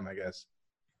partnering with them, I guess?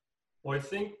 Well, I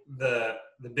think the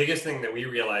biggest thing that we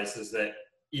realized is that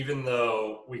even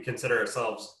though we consider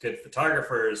ourselves good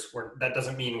photographers, that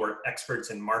doesn't mean we're experts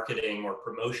in marketing or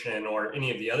promotion or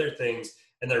any of the other things.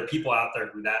 And there are people out there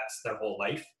who that's their whole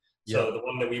life. So the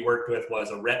one that we worked with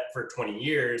was a rep for 20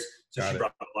 years. So she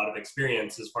brought a lot of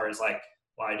experience as far as like,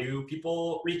 why do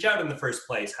people reach out in the first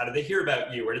place? How do they hear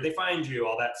about you? Where do they find you?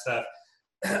 All that stuff.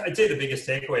 I'd say the biggest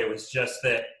takeaway was just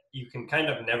that you can kind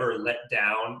of never let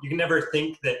down. You can never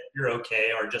think that you're okay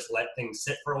or just let things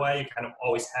sit for a while. You kind of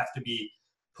always have to be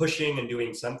pushing and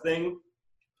doing something.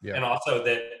 Yeah. And also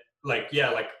that like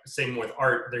same with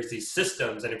Art, there's these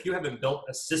systems. And if you haven't built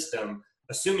a system,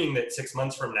 assuming that 6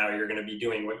 months from now, you're going to be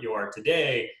doing what you are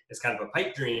today is kind of a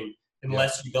pipe dream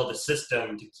unless you build a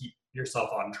system to keep yourself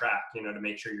on track, to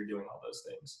make sure you're doing all those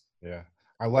things. Yeah.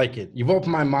 I like it. You've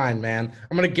opened my mind, man.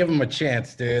 I'm going to give him a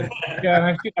chance, dude.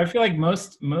 Yeah. I feel like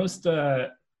most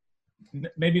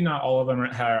maybe not all of them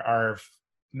are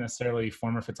necessarily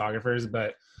former photographers,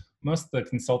 but most of the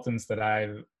consultants that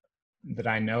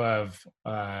I know of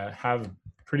have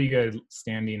pretty good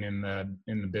standing in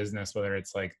the business, whether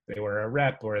it's like they were a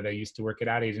rep or they used to work at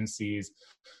ad agencies.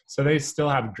 So they still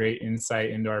have great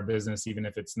insight into our business, even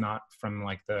if it's not from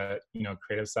like the,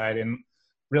 creative side. And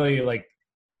really like,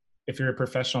 if you're a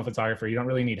professional photographer, you don't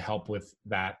really need help with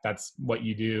that. That's what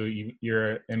you do.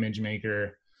 You're an image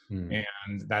maker and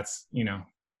that's,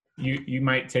 you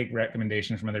might take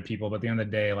recommendations from other people, but at the end of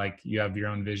the day, like you have your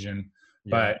own vision.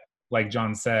 But like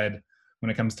John said, when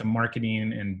it comes to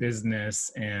marketing and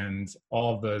business and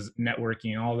all of those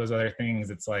networking, all those other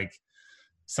things, it's like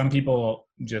some people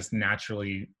just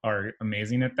naturally are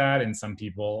amazing at that. And some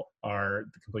people are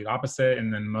the complete opposite.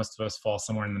 And then most of us fall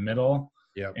somewhere in the middle.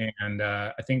 Yeah. And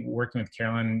I think working with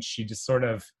Carolyn, she just sort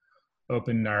of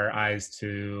opened our eyes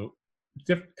to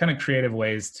kind of creative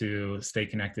ways to stay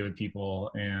connected with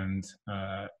people and,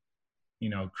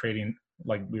 creating,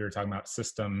 like we were talking about,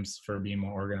 systems for being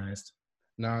more organized.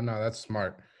 No, that's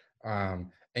smart. And,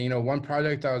 one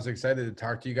project I was excited to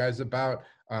talk to you guys about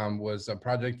was a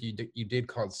project you did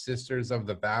called Sisters of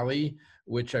the Valley,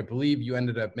 which I believe you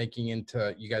ended up making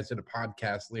you guys did a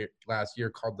podcast last year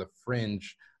called The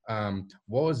Fringe.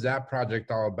 What was that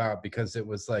project all about? Because it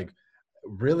was like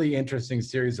really interesting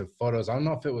series of photos. I don't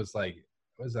know if it was like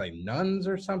nuns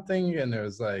or something, and there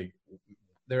was like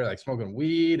they were like smoking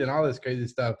weed and all this crazy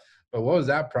stuff. But what was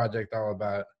that project all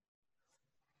about?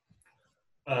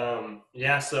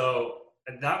 Yeah, so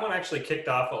that one actually kicked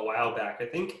off a while back. I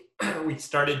think we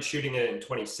started shooting it in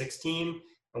 2016,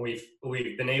 and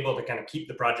we've been able to kind of keep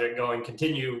the project going,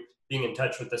 continue being in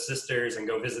touch with the sisters, and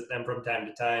go visit them from time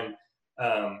to time.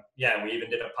 Yeah, and we even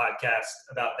did a podcast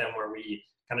about them where we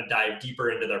kind of dive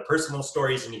deeper into their personal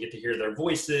stories, and you get to hear their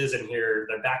voices and hear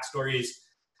their backstories.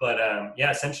 But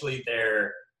yeah, essentially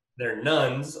they're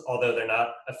nuns, although they're not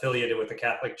affiliated with the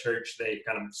Catholic Church. They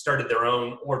kind of started their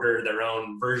own order, their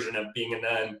own version of being a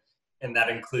nun, and that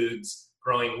includes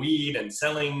growing weed and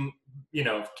selling,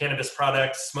 cannabis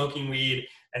products, smoking weed.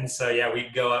 And so, yeah,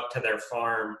 we'd go up to their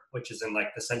farm, which is in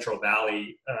like the Central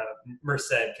Valley,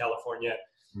 Merced, California,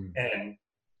 and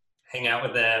hang out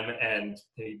with them, and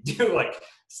they do like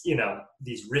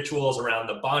these rituals around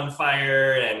the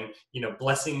bonfire and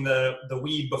blessing the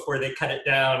weed before they cut it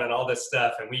down and all this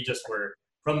stuff, and we just were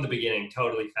from the beginning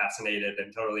totally fascinated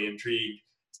and totally intrigued.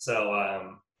 So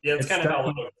yeah, it's kind of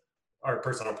how our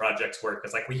personal projects work.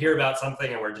 It's like we hear about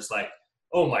something and we're just like,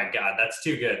 oh my god, that's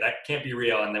too good, that can't be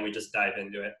real, and then we just dive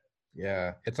into it.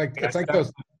 Yeah, it's like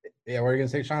those. Yeah, what are you gonna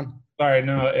say, Shaughn? Sorry,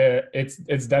 no,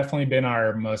 it's definitely been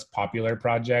our most popular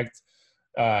project.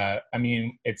 I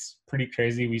mean, it's pretty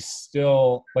crazy. We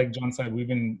still, like John said, we've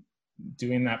been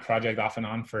doing that project off and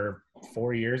on for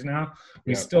 4 years now.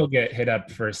 We still get hit up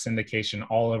for syndication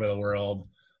all over the world.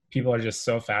 People are just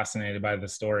so fascinated by the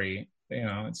story.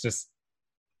 It's just,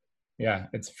 yeah,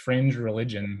 it's fringe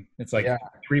religion. It's like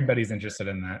everybody's interested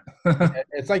in that.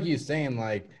 It's like you saying,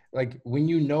 like when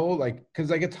because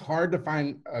like it's hard to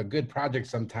find a good project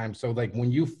sometimes. So like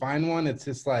when you find one, it's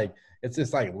just like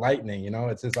lightning,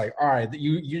 it's just like, all right,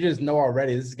 you just know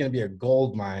already this is gonna be a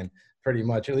gold mine, pretty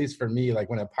much. At least for me, like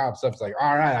when it pops up, it's like,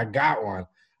 all right, I got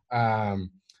one.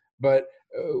 But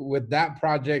with that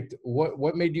project,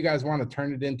 what made you guys want to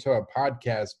turn it into a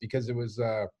podcast? Because it was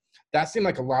that seemed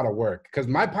like a lot of work, because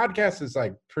my podcast is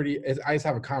like I just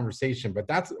have a conversation, but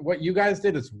that's what you guys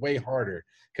did is way harder,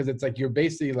 because it's like you're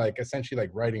basically like essentially like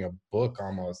writing a book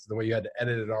almost, the way you had to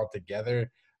edit it all together.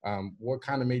 What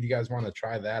kind of made you guys want to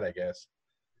try that, I guess?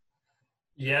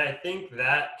 Yeah, I think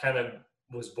that kind of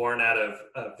was born out of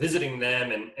visiting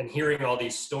them and hearing all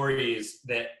these stories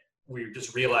that we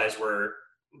just realized were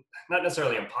not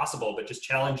necessarily impossible, but just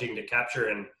challenging to capture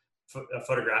in a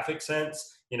photographic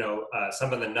sense.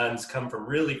 Some of the nuns come from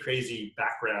really crazy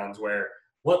backgrounds, where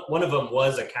one of them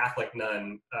was a Catholic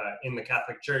nun in the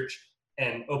Catholic Church,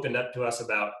 and opened up to us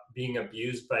about being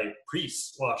abused by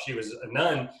priests while she was a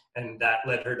nun, and that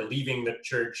led her to leaving the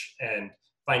church and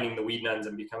finding the weed nuns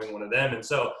and becoming one of them. And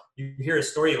so you hear a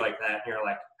story like that and you're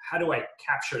like, how do I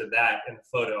capture that in a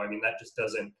photo? I mean, that just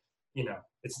doesn't,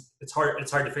 it's hard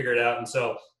to figure it out. And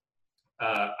so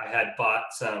I had bought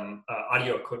some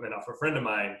audio equipment off a friend of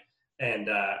mine, and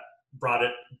brought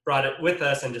it with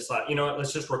us, and just thought, what,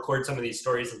 let's just record some of these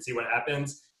stories and see what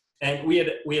happens. And we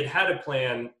had a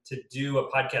plan to do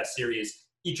a podcast series.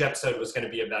 Each episode was going to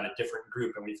be about a different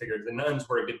group, and we figured the nuns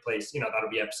were a good place. That'll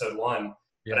be episode 1.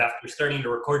 Yeah. But after starting to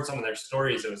record some of their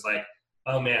stories, it was like,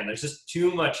 oh man, there's just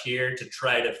too much here to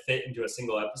try to fit into a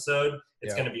single episode.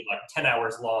 It's going to be like 10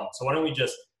 hours long. So why don't we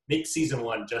just make season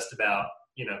 1 just about,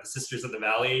 the Sisters of the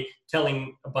Valley,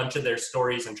 telling a bunch of their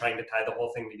stories and trying to tie the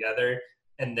whole thing together.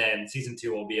 And then season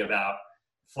 2 will be about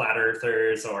flat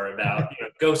earthers, or about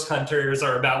ghost hunters,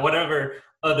 or about whatever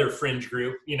other fringe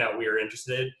group we were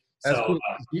interested. That's cool.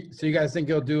 So you guys think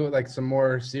you'll do like some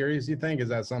more series? You think, is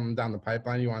that something down the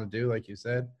pipeline you want to do, like you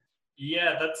said?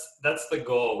 Yeah, that's the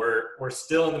goal. We're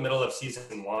still in the middle of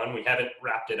season 1. We haven't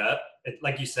wrapped it up.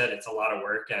 Like you said, it's a lot of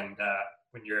work, and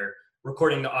when you're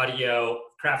recording the audio,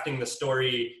 crafting the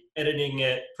story, editing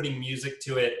it, putting music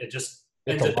to it, it just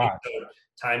ends up being so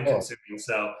time consuming.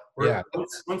 So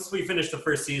once we finish the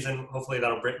first season, hopefully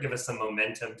that'll give us some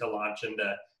momentum to launch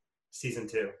into season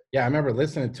 2. Yeah, I remember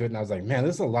listening to it and I was like, man,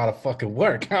 this is a lot of fucking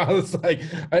work. I was like,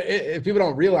 if people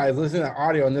don't realize, listening to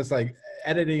audio and this like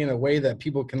editing in a way that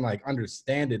people can like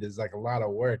understand it is like a lot of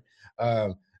work.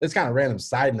 It's kind of random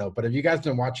side note, but have you guys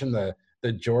been watching the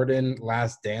Jordan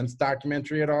Last Dance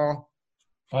documentary at all?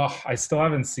 Oh, I still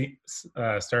haven't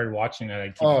started watching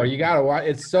it. You gotta watch.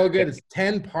 It's so good. It's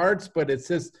 10 parts, but it's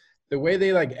just the way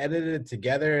they like edited it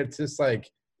together. It's just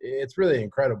like, it's really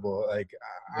incredible. Like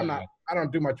I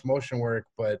don't do much motion work,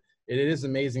 but it is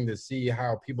amazing to see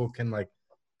how people can like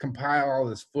compile all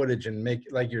this footage and make,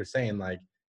 like you're saying, like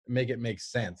make it make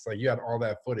sense. Like you had all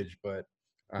that footage, but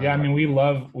yeah, I mean, we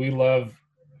love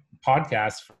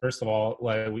podcasts, first of all,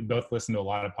 like we both listen to a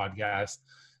lot of podcasts,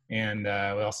 and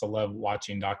we also love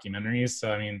watching documentaries.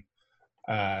 So, I mean,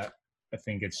 I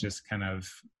think it's just kind of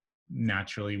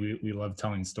naturally we love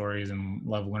telling stories and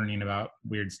love learning about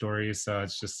weird stories. So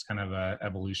it's just kind of a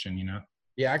evolution, you know?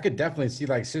 Yeah, I could definitely see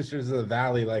like Sisters of the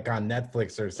Valley, like on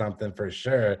Netflix or something for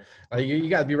sure. Like you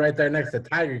got to be right there next to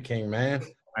Tiger King, man.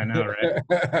 I know, right?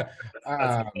 That's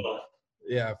um, cool.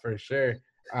 yeah, for sure.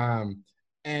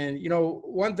 And you know,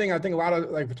 one thing I think a lot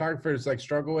of like photographers like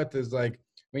struggle with is like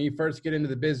when you first get into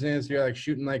the business, you're like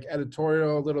shooting like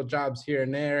editorial little jobs here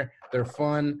and there. They're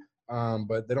fun,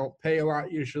 but they don't pay a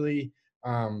lot usually.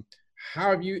 Um,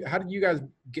 how did you guys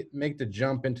make the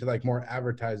jump into like more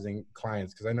advertising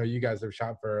clients? Because I know you guys have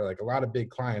shot for like a lot of big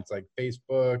clients like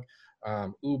Facebook,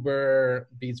 Uber,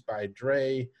 Beats by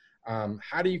Dre.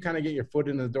 How do you kind of get your foot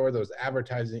in the door of those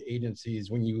advertising agencies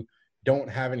when you don't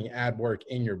have any ad work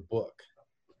in your book?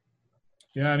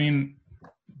 Yeah, I mean,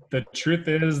 the truth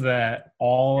is that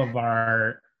all of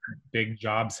our big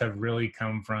jobs have really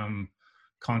come from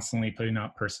constantly putting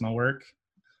out personal work.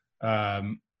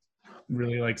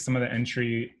 Really, like some of the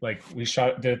entry, like we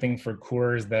did a thing for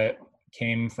Coors that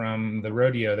came from the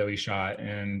rodeo that we shot,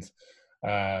 and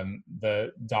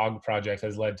the dog project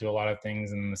has led to a lot of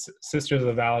things, and the Sisters of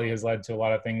the Valley has led to a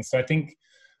lot of things. So I think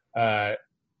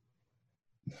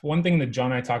one thing that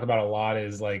John and I talk about a lot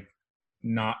is like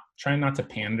trying not to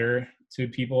pander to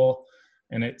people.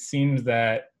 And it seems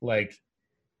that like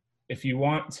if you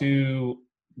want to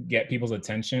get people's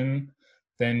attention,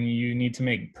 then you need to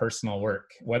make personal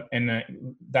work.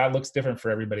 That looks different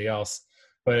for everybody else.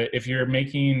 But if you're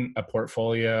making a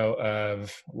portfolio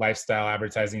of lifestyle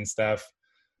advertising stuff,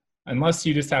 unless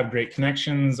you just have great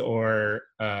connections or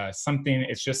something,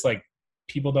 it's just like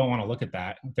people don't want to look at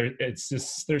that.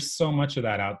 There's so much of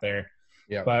that out there.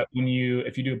 Yeah. But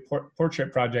if you do a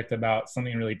portrait project about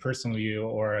something really personal to you,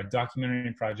 or a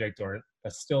documentary project, or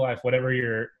a still life, whatever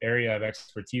your area of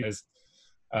expertise is,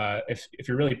 if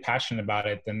you're really passionate about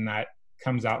it, then that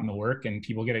comes out in the work, and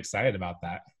people get excited about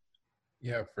that.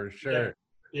 Yeah, for sure.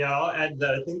 Yeah, I'll add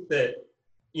that. I think that,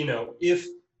 if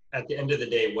at the end of the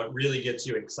day, what really gets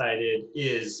you excited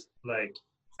is like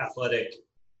athletic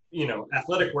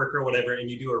work or whatever,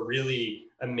 and you do a really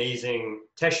amazing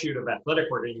test shoot of athletic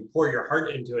work and you pour your heart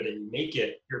into it and you make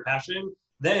it your passion,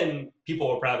 then people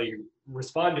will probably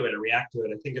respond to it and react to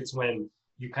it. I think it's when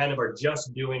you kind of are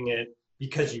just doing it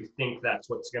because you think that's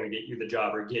what's going to get you the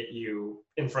job or get you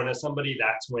in front of somebody,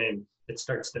 that's when it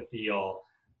starts to feel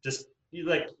just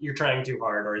like you're trying too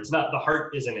hard, or it's not, the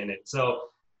heart isn't in it. So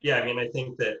yeah, I mean, I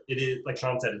think that it is, like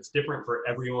Shaughn said, it's different for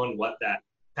everyone what that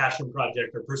passion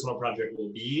project or personal project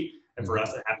will be. And for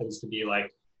us, it happens to be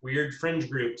like weird fringe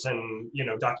groups and,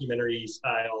 documentary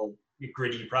style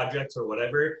gritty projects or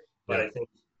whatever. But I think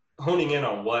honing in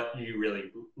on what you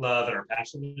really love and are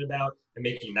passionate about and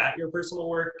making that your personal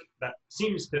work, that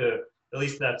seems to, at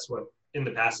least that's what in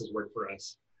the past has worked for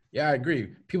us. Yeah, I agree.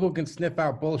 People can sniff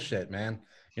out bullshit, man.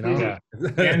 Yeah.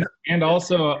 and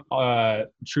also,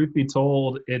 truth be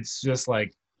told, it's just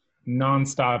like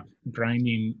nonstop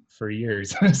grinding for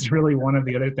years. It's really one of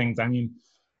the other things. I mean,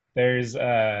 there's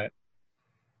sending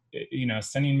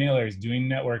mailers, doing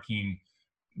networking,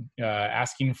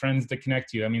 asking friends to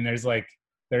connect you. I mean, there's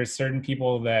certain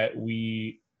people that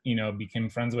we became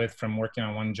friends with from working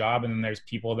on one job, and then there's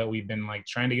people that we've been like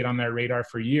trying to get on their radar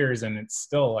for years, and it's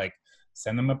still like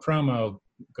send them a promo,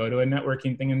 go to a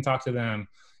networking thing and talk to them.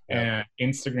 And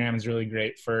Instagram is really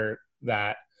great for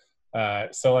that.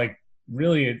 So like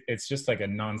really it's just like a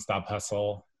nonstop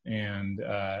hustle. And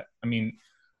I mean,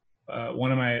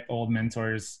 one of my old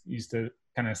mentors used to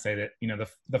kind of say that,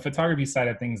 the photography side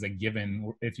of things is a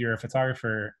given. If you're a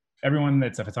photographer, everyone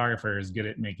that's a photographer is good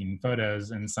at making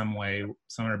photos in some way.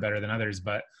 Some are better than others,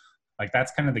 but like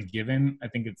that's kind of the given. I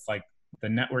think it's like the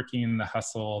networking, the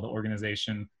hustle, the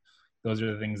organization, those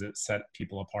are the things that set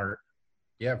people apart.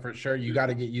 Yeah, for sure. You got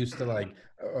to get used to like,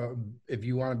 if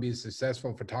you want to be a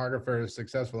successful photographer,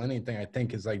 successful anything, I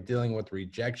think is like dealing with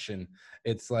rejection.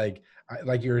 It's like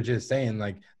you were just saying,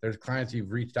 like there's clients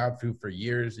you've reached out to for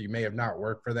years. You may have not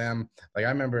worked for them. Like I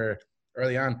remember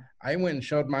early on, I went and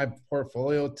showed my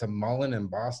portfolio to Mullen in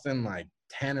Boston like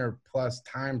 10 or plus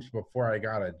times before I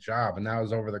got a job. And that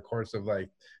was over the course of like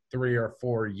 3 or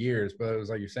 4 years. But it was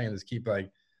like you're saying, just keep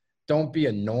like, don't be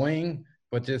annoying,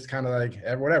 but just kind of like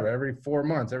every 4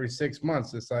 months, every 6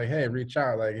 months, it's like, hey, reach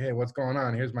out, like, hey, what's going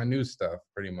on? Here's my new stuff,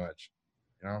 pretty much,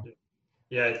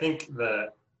 Yeah, I think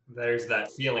there's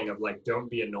that feeling of like, don't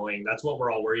be annoying. That's what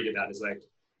we're all worried about, is like,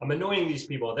 I'm annoying these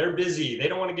people. They're busy. They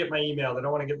don't want to get my email. They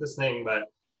don't want to get this thing. But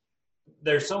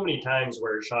there's so many times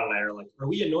where Shaughn and I are like, are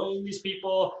we annoying these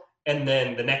people? And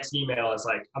then the next email is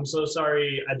like, I'm so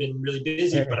sorry, I've been really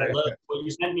busy, but I love what you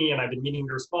sent me and I've been meaning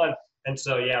to respond. And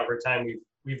so yeah, over time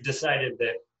we've decided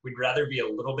that we'd rather be a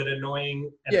little bit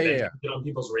annoying and get on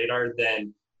people's radar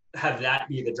than have that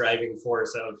be the driving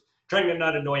force of trying to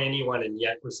not annoy anyone, and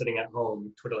yet we're sitting at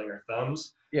home twiddling our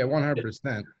thumbs. Yeah,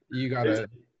 100%. You gotta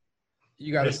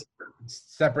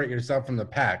separate yourself from the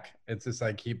pack. It's just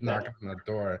like keep knocking on the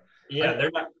door. Yeah,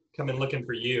 they're not coming looking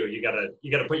for you. You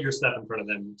gotta put your stuff in front of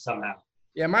them somehow.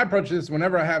 Yeah, my approach is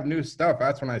whenever I have new stuff,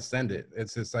 that's when I send it.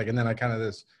 It's just like, and then I kind of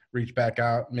just reach back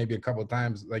out maybe a couple of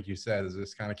times, like you said, is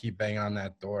just kind of keep banging on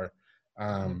that door.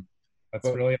 That's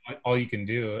really all you can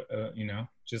do,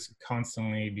 just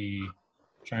constantly be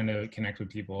trying to connect with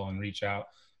people and reach out.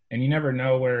 And you never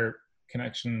know where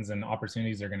connections and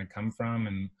opportunities are going to come from.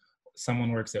 And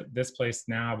someone works at this place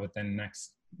now, but then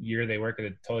next year they work at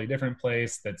a totally different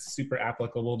place that's super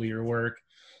applicable to your work.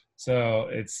 So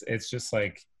it's just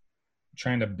like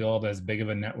trying to build as big of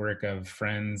a network of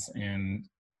friends and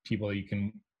people that you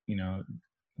can,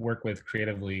 work with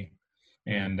creatively,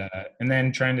 and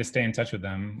then trying to stay in touch with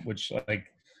them, which like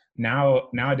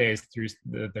nowadays through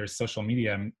there's social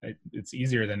media, it's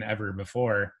easier than ever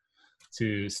before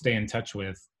to stay in touch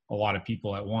with a lot of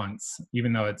people at once,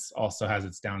 even though it's also has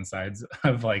its downsides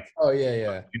of like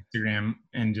Instagram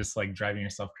and just like driving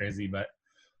yourself crazy. But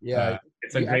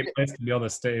it's a great place to be able to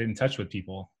stay in touch with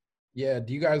people. Yeah.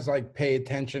 Do you guys like pay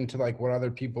attention to like what other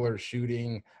people are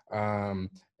shooting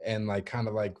and like kind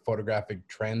of like photographic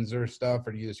trends or stuff?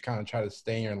 Or do you just kind of try to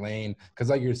stay in your lane? Because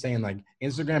like you're saying, like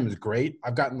Instagram is great.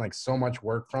 I've gotten like so much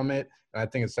work from it. And I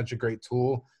think it's such a great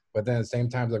tool. But then at the same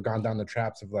time, I've gone down the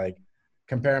traps of like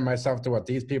comparing myself to what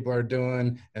these people are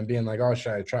doing and being like, oh,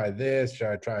 should I try this? Should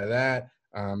I try that?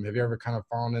 Have you ever kind of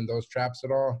fallen in those traps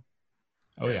at all?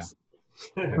 Oh, yeah.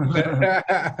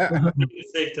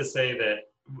 It's safe to say that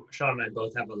Shaughn and I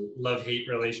both have a love-hate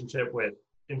relationship with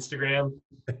Instagram,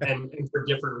 and for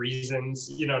different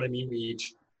reasons. You know what I mean? We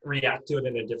each react to it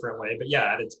in a different way. But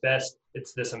yeah, at its best,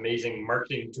 it's this amazing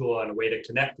marketing tool and a way to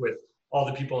connect with all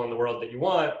the people in the world that you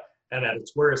want. And at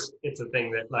its worst, it's a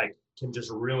thing that like can just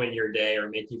ruin your day or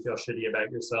make you feel shitty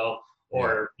about yourself,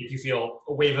 or if you feel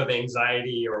a wave of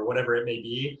anxiety or whatever it may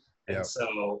be. And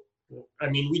so, I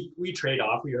mean, we trade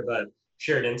off. We have a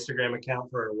shared Instagram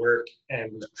account for our work,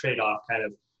 and we trade off kind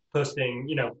of posting,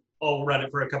 I'll run it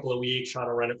for a couple of weeks, Shaughn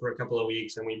will run it for a couple of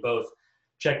weeks, and we both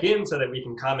check in so that we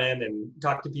can comment and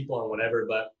talk to people and whatever.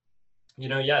 But,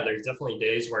 there's definitely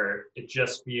days where it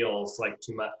just feels like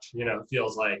too much, it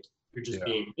feels like you're just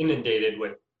being inundated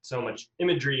with so much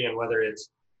imagery, and whether it's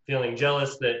feeling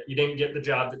jealous that you didn't get the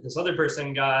job that this other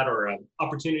person got or an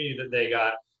opportunity that they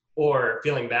got, or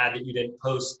feeling bad that you didn't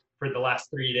post for the last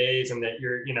 3 days and that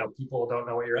you're, people don't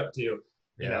know what you're up to.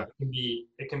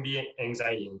 It can be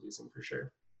anxiety inducing for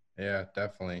sure. Yeah,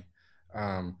 definitely.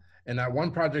 And that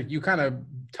one project, you kind of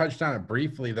touched on it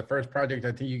briefly. The first project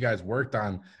I think you guys worked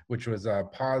on, which was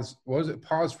Pause. What was it?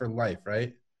 Pause for Life,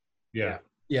 right? Yeah.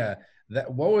 Yeah.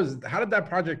 How did that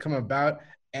project come about?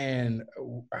 And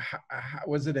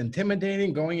was it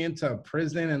intimidating going into a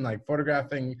prison and like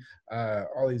photographing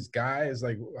all these guys?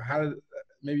 Like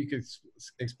maybe you could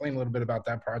explain a little bit about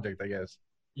that project, I guess.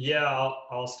 Yeah,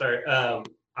 I'll start.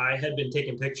 I had been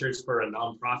taking pictures for a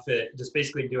nonprofit, just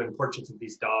basically doing portraits of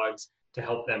these dogs to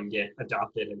help them get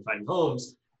adopted and find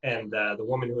homes. And the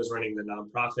woman who was running the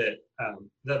nonprofit's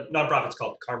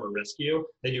called Karma Rescue.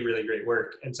 They do really great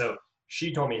work. And so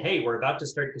she told me, hey, we're about to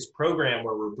start this program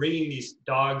where we're bringing these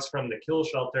dogs from the kill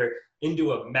shelter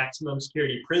into a maximum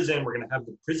security prison. We're going to have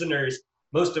the prisoners,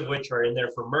 most of which are in there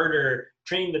for murder,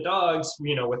 train the dogs,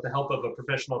 with the help of a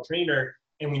professional trainer.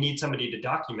 And we need somebody to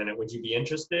document it. Would you be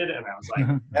interested? And I was like,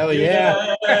 hell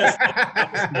yeah. Yes.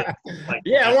 Like,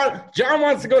 John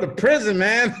wants to go to prison,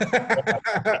 man.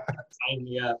 Sign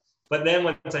me up. But then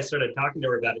once I started talking to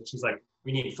her about it, she's like,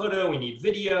 we need photo, we need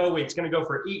video. It's going to go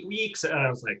for 8 weeks. And I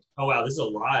was like, oh, wow, this is a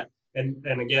lot. And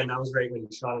again, that was right when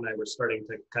Shaughn and I were starting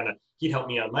to he'd help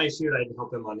me on my shoot. I'd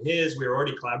help him on his. We were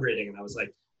already collaborating. And I was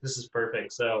like, this is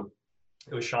perfect. So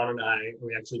it was Shaughn and I.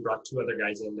 We actually brought 2 other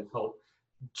guys in to help,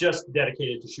 just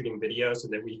dedicated to shooting video so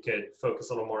that we could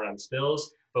focus a little more on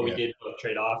stills, but we did both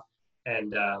trade off.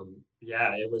 And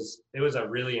it was a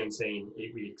really insane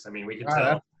 8 weeks. I mean, we could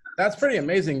tell. That's pretty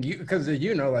amazing. Because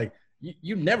like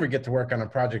you never get to work on a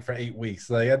project for 8 weeks.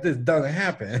 Like this doesn't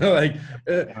happen. Like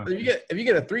if you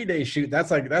get a 3-day shoot, that's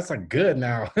like good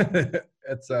now.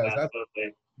 It's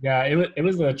yeah, it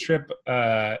was a trip.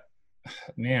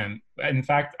 Man, in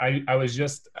fact, I was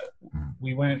just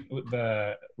we went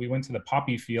to the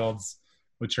poppy fields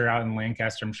which are out in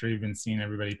Lancaster. I'm sure you've been seeing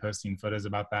everybody posting photos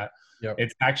about that. Yep.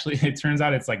 It's actually, it turns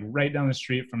out it's like right down the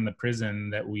street from the prison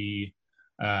that we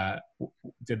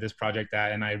did this project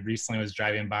at. And I recently was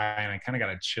driving by and I kind of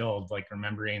got a chilled, like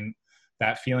remembering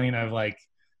that feeling of like,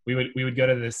 we would go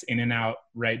to this In-N-Out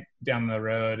right down the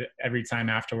road every time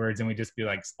afterwards. And we'd just be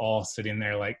like all sitting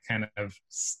there, like kind of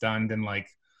stunned and like,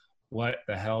 what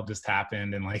the hell just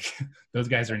happened? And like, those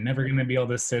guys are never going to be able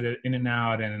to sit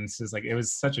In-N-Out. And it's just like, it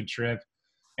was such a trip.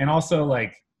 And also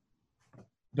like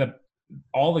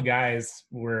all the guys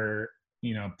were,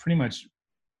 you know, pretty much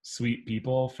sweet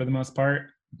people for the most part,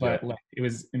 but like, it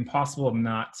was impossible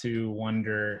not to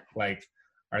wonder, like,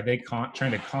 are they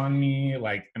trying to con me?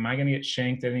 Like, am I going to get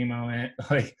shanked at any moment?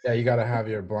 Like, yeah, you got to have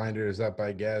your blinders up,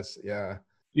 I guess. Yeah.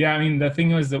 Yeah, I mean, the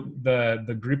thing was that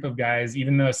the group of guys,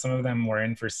 even though some of them were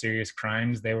in for serious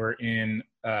crimes, they were in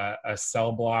a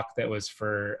cell block that was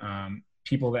for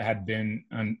people that had been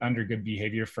under good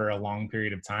behavior for a long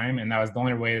period of time. And that was the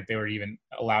only way that they were even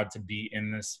allowed to be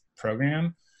in this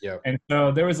program. Yeah. And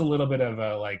so there was a little bit of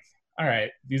a like, all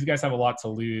right, these guys have a lot to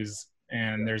lose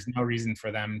and there's no reason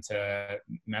for them to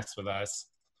mess with us.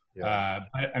 Yeah.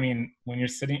 But I mean, when you're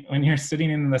sitting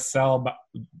in the cell,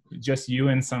 just you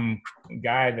and some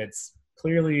guy that's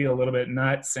clearly a little bit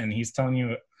nuts, and he's telling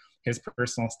you his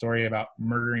personal story about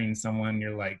murdering someone,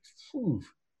 you're like, "Phew,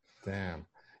 damn,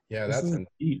 yeah, that's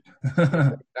deep."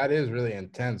 That is really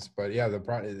intense. But yeah,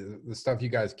 the stuff you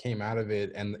guys came out of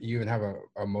it, and you even have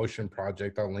a motion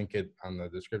project. I'll link it on the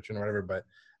description or whatever. But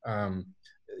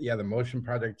yeah, the motion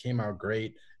project came out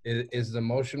great. Is the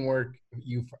motion work,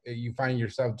 you find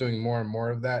yourself doing more and more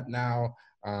of that now,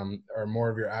 or more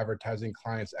of your advertising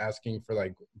clients asking for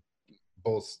like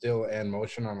both still and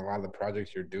motion on a lot of the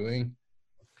projects you're doing?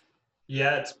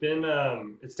 Yeah, it's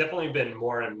definitely been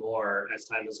more and more as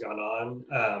time has gone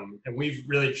on. And we've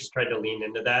really just tried to lean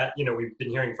into that. You know, we've been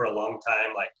hearing for a long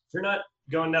time, like, if you're not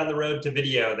going down the road to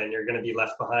video, then you're going to be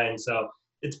left behind. So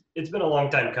it's been a long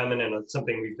time coming, and it's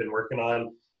something we've been working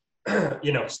on.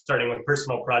 You know, starting with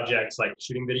personal projects like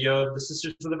shooting video of the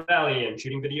Sisters of the Valley and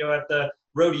shooting video at the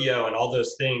rodeo and all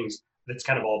those things. That's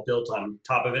kind of all built on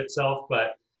top of itself.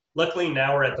 But luckily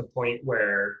now we're at the point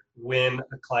where when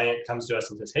a client comes to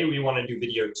us and says, hey, we want to do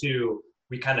video too,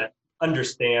 we kind of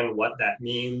understand what that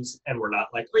means. And we're not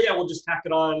like, oh yeah, we'll just tack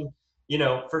it on, you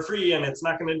know, for free and it's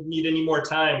not going to need any more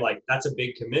time. Like, that's a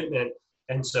big commitment.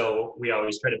 And so we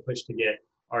always try to push to get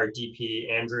our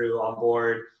DP Andrew on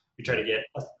board. We try to get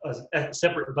a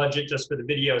separate budget just for the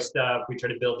video stuff. We try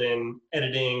to build in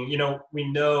editing. You know,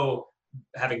 we know,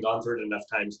 having gone through it enough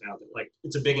times now, that like,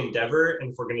 it's a big endeavor,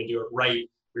 and if we're going to do it right,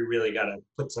 we really got to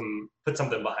put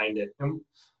something behind it. And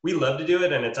we love to do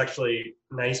it, and it's actually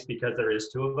nice because there is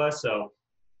two of us. So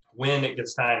when it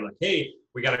gets time, like, hey,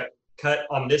 we got to cut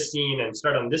on this scene and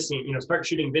start on this scene, you know, start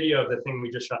shooting video of the thing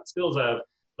we just shot stills of.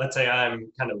 Let's say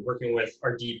I'm kind of working with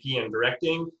our DP and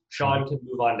directing, Shaughn can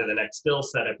move on to the next still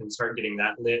setup and start getting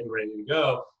that lit and ready to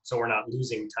go, so we're not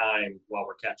losing time while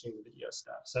we're catching the video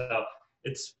stuff. So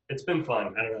it's been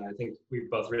fun. I don't know. I think we've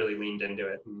both really leaned into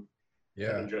it and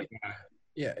enjoyed it.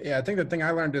 Yeah. I think the thing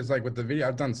I learned is, like, with the video,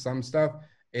 I've done some stuff,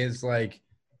 is like,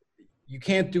 you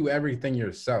can't do everything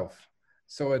yourself.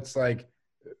 So it's like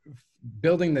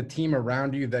building the team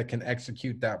around you that can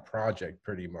execute that project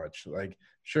pretty much. Like,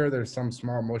 sure, there's some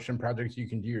small motion projects you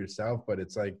can do yourself, but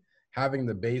it's like having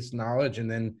the base knowledge and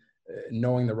then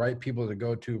knowing the right people to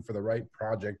go to for the right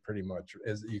project pretty much.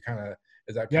 Is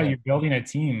that you're building a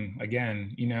team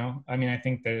again, you know? I mean, I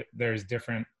think that there's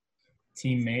different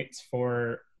teammates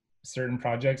for certain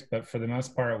projects, but for the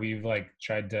most part, we've like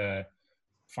tried to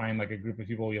find like a group of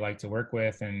people we like to work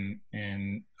with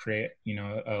and create, you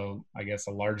know, I guess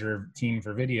a larger team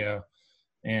for video.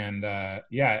 And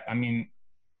yeah, I mean,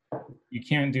 you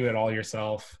can't do it all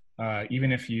yourself.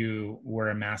 Even if you were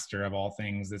a master of all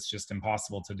things, it's just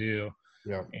impossible to do.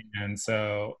 Yeah. And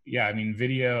so, yeah, I mean,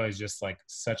 video is just like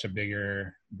such a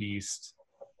bigger beast,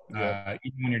 even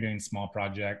when you're doing small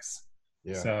projects.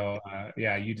 Yeah. So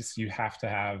yeah, you have to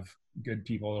have good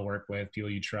people to work with, people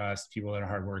you trust, people that are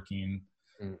hardworking.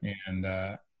 And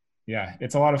yeah,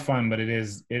 it's a lot of fun, but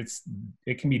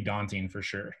it can be daunting for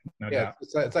sure. No doubt.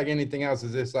 It's like anything else.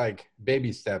 Is this like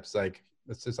baby steps? Like,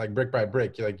 it's just like brick by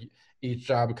brick. You like, each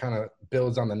job kind of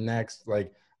builds on the next.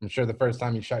 Like, I'm sure the first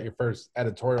time you shot your first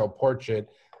editorial portrait,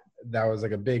 that was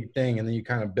like a big thing. And then you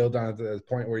kind of build on it to the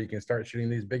point where you can start shooting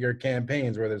these bigger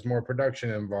campaigns where there's more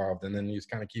production involved. And then you just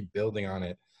kind of keep building on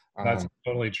it. That's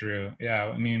totally true. Yeah.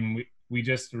 I mean, we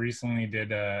just recently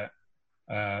did a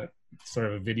sort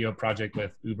of a video project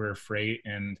with Uber Freight,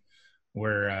 and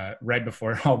we're right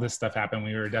before all this stuff happened,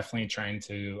 we were definitely trying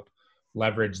to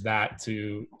leverage that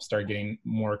to start getting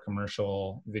more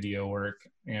commercial video work.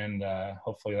 And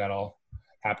hopefully that'll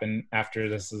happen after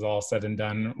this is all said and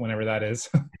done, whenever that is.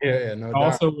 Yeah, no doubt.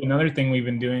 Also, another thing we've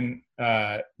been doing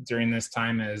during this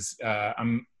time is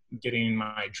I'm getting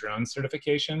my drone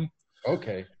certification.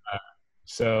 Okay.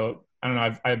 So I don't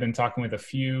know, I've been talking with a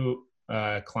few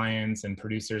clients and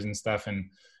producers and stuff, and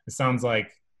it sounds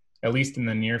like at least in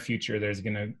the near future there's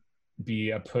going to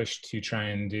be a push to try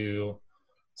and do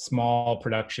small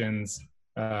productions,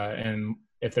 and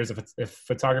if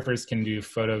photographers can do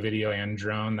photo, video, and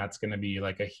drone, that's going to be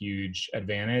like a huge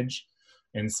advantage.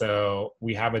 And so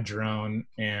we have a drone,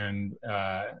 and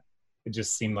it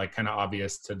just seemed like kind of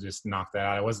obvious to just knock that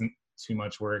out. It wasn't too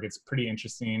much work. It's pretty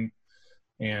interesting.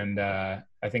 And I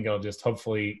think it'll just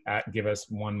hopefully give us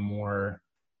one more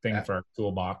thing for our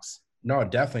toolbox. No,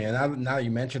 definitely. And now you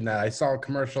mentioned that, I saw a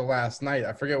commercial last night.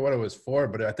 I forget what it was for,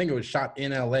 but I think it was shot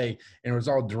in LA, and it was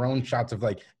all drone shots of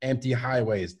like empty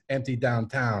highways, empty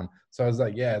downtown. So I was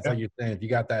like, yeah, it's like you're saying, if you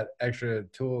got that extra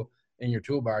tool in your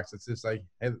toolbox, it's just like,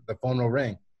 hey, the phone will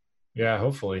ring. Yeah,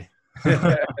 hopefully.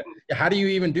 How do you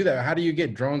even do that? How do you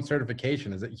get drone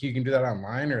certification? Is it you can do that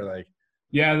online, or like?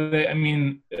 Yeah, I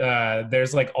mean,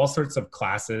 there's like all sorts of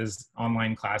classes,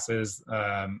 online classes.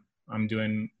 I'm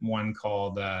doing one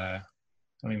called, I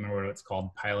don't even remember what it's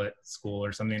called, Pilot School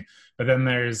or something. But then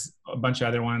there's a bunch of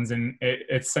other ones, and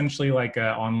it's essentially like an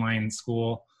online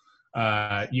school.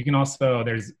 You can also,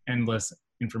 there's endless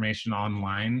information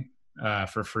online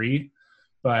for free.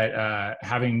 But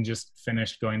having just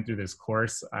finished going through this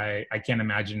course, I can't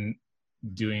imagine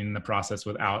doing the process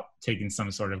without taking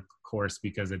some sort of course,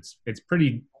 because it's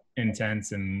pretty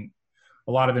intense and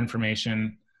a lot of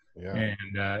information. Yeah.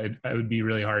 And it would be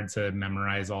really hard to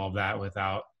memorize all of that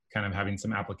without kind of having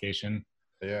some application.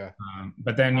 Yeah.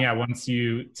 But then, yeah, once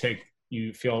you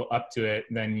feel up to it,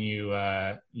 then you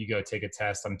go take a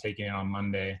test. I'm taking it on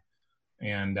Monday,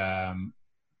 and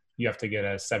you have to get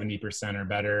a 70% or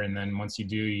better. And then once you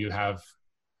do, you have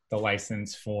the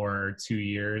license for 2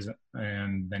 years,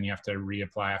 and then you have to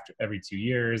reapply after every 2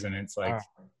 years. And it's like,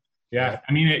 yeah,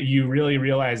 I mean, you really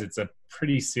realize it's a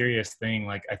pretty serious thing.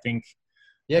 Like, I think.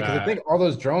 Yeah, because I think all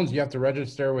those drones you have to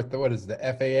register with what is the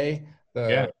FAA?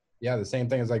 The same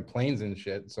thing as like planes and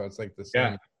shit. So it's like the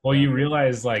same. Yeah. Well, you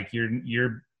realize like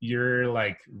you're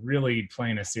like really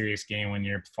playing a serious game when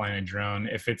you're flying a drone.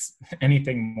 If it's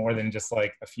anything more than just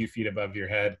like a few feet above your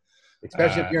head.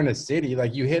 Especially if you're in a city,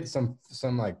 like you hit some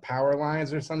like power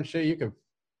lines or some shit, you could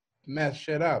mess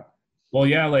shit up. Well,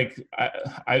 yeah, like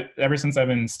I ever since I've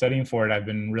been studying for it, I've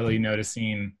been really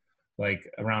noticing, like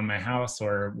around my house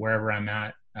or wherever I'm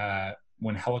at,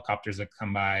 when helicopters have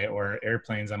come by or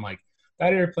airplanes, I'm like,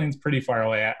 that airplane's pretty far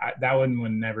away. That one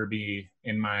would never be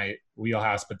in my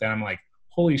wheelhouse. But then I'm like,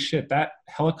 holy shit, that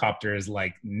helicopter is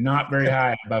like not very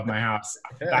high above my house.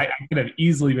 I could have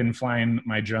easily been flying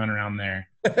my drone around there.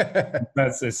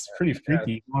 It's pretty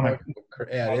freaky.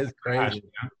 Yeah, it is crazy.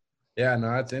 Yeah,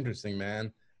 no, that's interesting,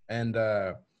 man. And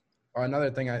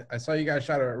another thing, I saw you guys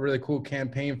shot a really cool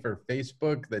campaign for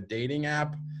Facebook, the dating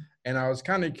app. And I was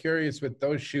kind of curious with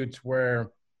those shoots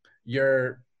where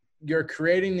you're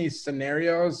creating these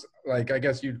scenarios, like I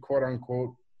guess you'd quote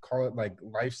unquote call it like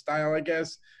lifestyle, I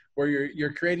guess, where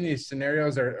you're creating these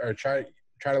scenarios or try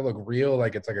to look real,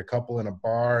 like it's like a couple in a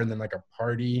bar and then like a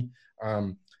party.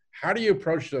 How do you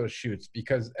approach those shoots?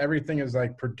 Because everything is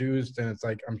like produced, and it's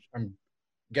like I'm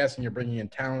guessing you're bringing in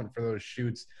talent for those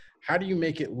shoots. How do you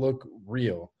make it look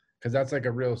real? Because that's like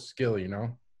a real skill, you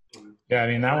know? Yeah, I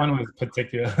mean, that one was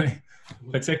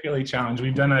particularly challenged.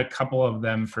 We've done a couple of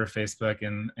them for Facebook,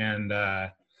 and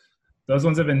those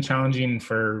ones have been challenging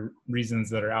for reasons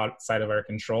that are outside of our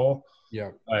control.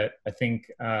 Yeah. But I think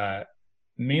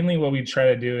mainly what we try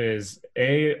to do is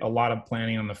a lot of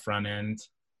planning on the front end,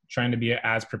 trying to be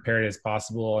as prepared as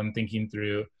possible and thinking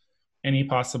through any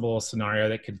possible scenario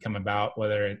that could come about,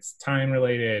 whether it's time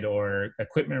related or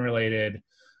equipment related,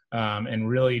 and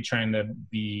really trying to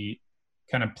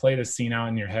kind of play the scene out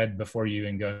in your head before you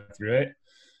even go through it.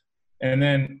 And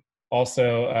then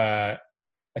also,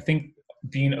 I think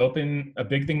being open, a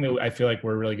big thing that I feel like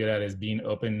we're really good at is being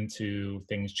open to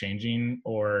things changing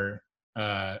or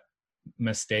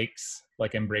mistakes,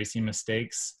 like embracing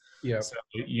mistakes. Yeah. So,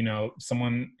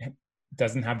 someone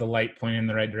doesn't have the light pointed in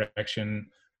the right direction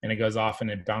and it goes off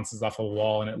and it bounces off a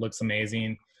wall and it looks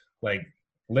amazing. Like,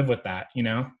 live with that,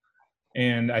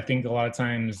 And I think a lot of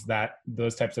times that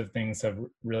those types of things have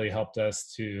really helped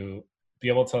us to be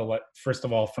able to, first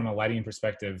of all, from a lighting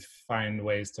perspective, find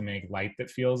ways to make light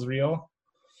that feels real.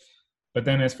 But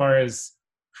then as far as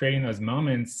creating those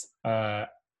moments,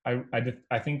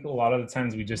 I think a lot of the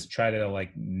times we just try to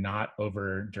like not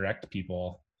over direct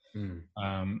people.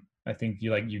 I think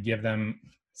you give them,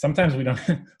 sometimes we don't,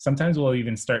 sometimes we'll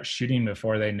even start shooting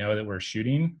before they know that we're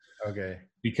shooting. Okay.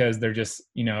 Because they're just,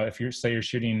 if you're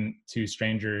shooting two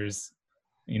strangers,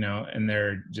 and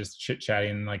they're just chit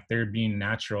chatting, like they're being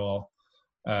natural.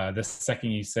 The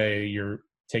second you say you're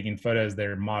taking photos,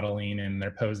 they're modeling and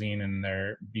they're posing and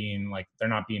they're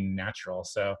not being natural.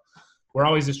 So we're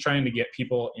always just trying to get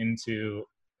people into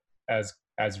as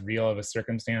real of a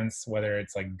circumstance, whether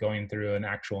it's like going through an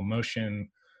actual motion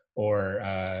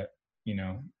or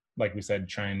like we said,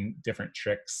 trying different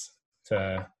tricks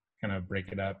to kind of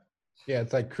break it up. Yeah,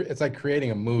 it's like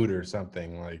creating a mood or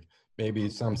something. Like maybe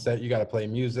some set you got to play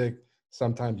music,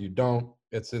 sometimes you don't.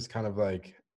 It's just kind of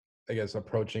like, I guess,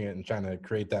 approaching it and trying to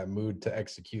create that mood to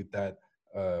execute that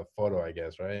photo, I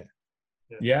guess, right?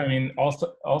 Yeah, I mean,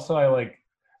 also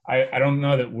I don't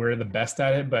know that we're the best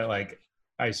at it, but like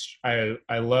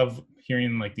I love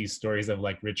hearing like these stories of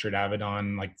like Richard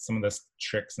Avedon, like some of the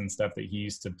tricks and stuff that he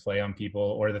used to play on people,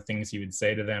 or the things he would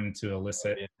say to them to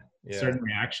elicit certain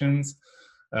reactions.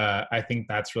 I think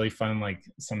that's really fun. Like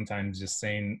sometimes just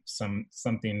saying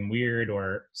something weird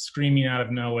or screaming out of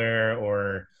nowhere,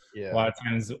 or a lot of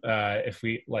times if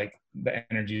we like the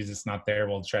energy is just not there,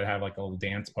 we'll try to have like a little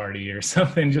dance party or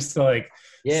something just to like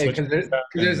because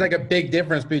there's like a big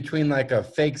difference between like a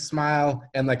fake smile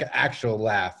and like an actual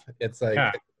laugh. It's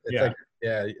like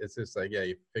it's just like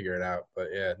you figure it out. But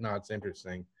no, it's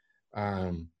interesting.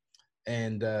 And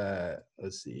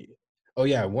let's see. Oh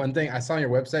yeah, one thing I saw on your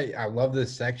website, I love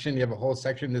this section. You have a whole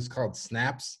section that's called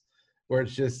snaps, where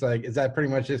it's just like, is that pretty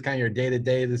much just kind of your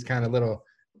day-to-day, this kind of little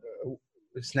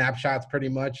snapshots pretty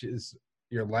much is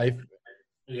your life?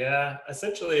 Yeah,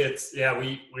 essentially it's,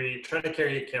 we try to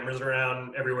carry cameras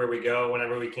around everywhere we go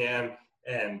whenever we can.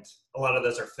 And a lot of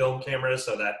those are film cameras.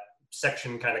 So that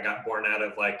section kind of got born out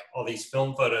of like all these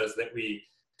film photos that we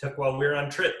took while we were on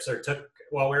trips or took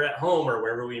while we we're at home or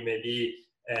wherever we may be.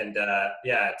 And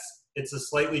it's a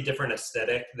slightly different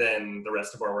aesthetic than the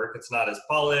rest of our work. It's not as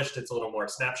polished. It's a little more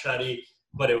snapshotty,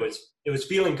 but it was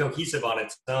feeling cohesive on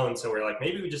its own. So we're like,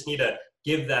 maybe we just need to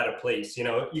give that a place. You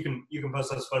can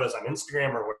post those photos on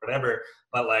Instagram or whatever,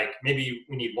 but like maybe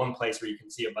we need one place where you can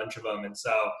see a bunch of them. And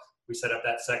so we set up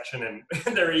that section,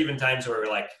 and there are even times where we're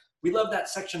like, we love that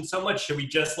section so much. Should we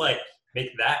just like make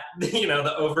that, the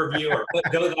overview or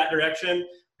go that direction?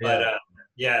 But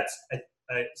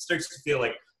it starts to feel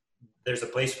like there's a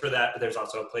place for that, but there's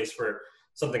also a place for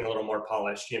something a little more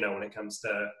polished, when it comes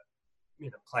to,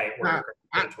 client work.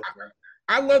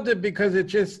 I loved it because it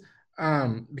just,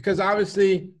 because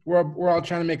obviously we're all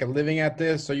trying to make a living at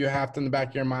this. So you have to, in the back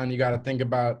of your mind, you got to think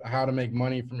about how to make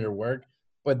money from your work.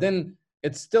 But then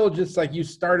it's still just like you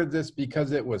started this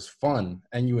because it was fun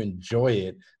and you enjoy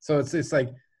it. So it's just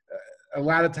like a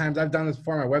lot of times I've done this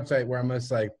before on my website where I'm just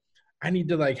like, I need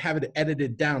to like have it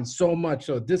edited down so much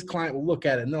so this client will look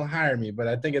at it and they'll hire me. But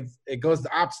I think it goes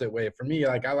the opposite way. For me,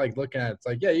 like I like looking at it. It's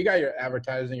like, yeah, you got your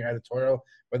advertising, your editorial,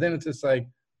 but then it's just like,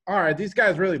 all right, these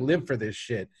guys really live for this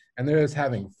shit and they're just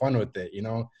having fun with it,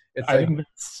 It's I think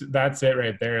that's it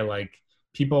right there. Like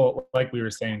people, like we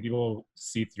were saying, people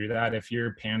see through that. If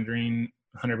you're pandering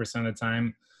 100% of the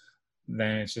time,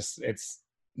 then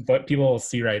but people will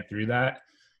see right through that.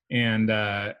 And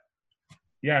I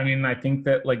mean, I think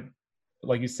that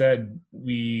like you said,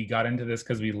 we got into this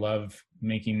because we love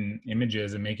making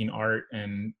images and making art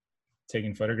and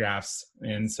taking photographs.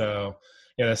 And so,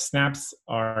 the snaps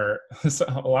are,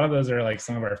 a lot of those are like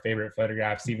some of our favorite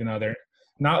photographs, even though they're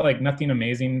not like nothing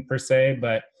amazing per se,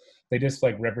 but they just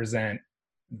like represent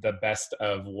the best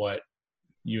of what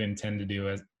you intend to do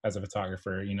as a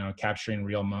photographer, capturing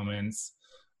real moments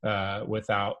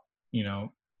without,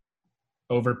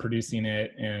 overproducing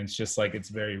it. And it's just like, it's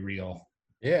very real.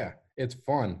 Yeah, it's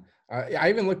fun. I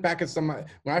even look back at when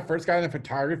I first got into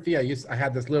photography, I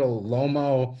had this little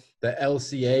Lomo, the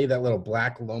LCA, that little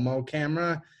black Lomo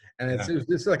camera. And it was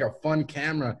just like a fun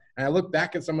camera. And I look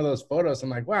back at some of those photos. I'm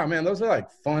like, wow, man, those are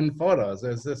like fun photos.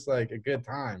 It's just like a good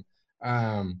time.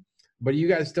 But you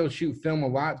guys still shoot film a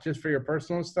lot just for your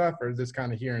personal stuff, or is this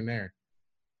kind of here and there?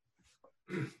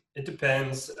 It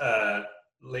depends.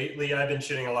 Lately, I've been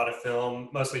shooting a lot of film,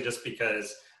 mostly just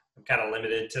because I'm kind of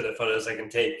limited to the photos I can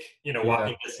take,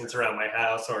 walking distance around my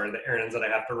house or the errands that I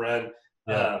have to run.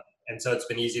 And so it's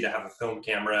been easy to have a film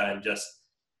camera, and just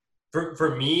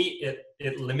for me,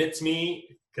 it limits me,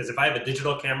 because if I have a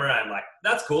digital camera, I'm like,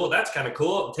 that's cool. That's kind of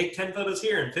cool. I'll take 10 photos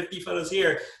here and 50 photos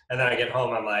here. And then I get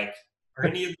home, I'm like, are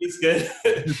any of these good?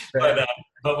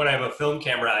 But when I have a film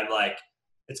camera, I'm like,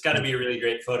 it's got to be a really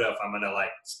great photo if I'm going to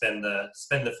like spend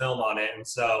the film on it. And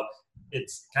so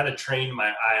it's kind of trained my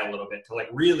eye a little bit to like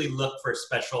really look for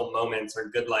special moments or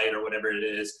good light or whatever it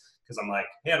is. Cause I'm like,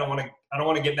 hey, I don't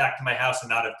want to get back to my house and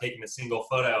not have taken a single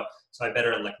photo. So I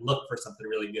better like look for something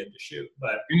really good to shoot.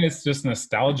 But it's just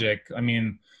nostalgic. I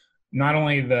mean, not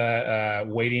only the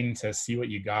waiting to see what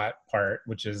you got part,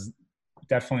 which is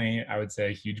definitely, I would say,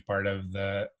 a huge part of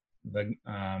the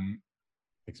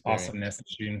awesomeness of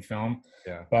shooting film.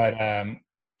 Yeah. But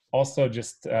also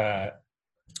just like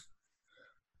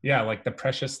the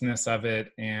preciousness of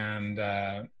it and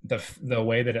the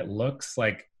way that it looks.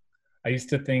 Like I used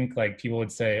to think like people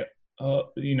would say, oh,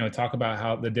 talk about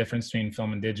how the difference between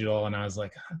film and digital, and I was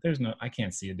like, I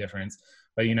can't see a difference.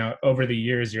 But over the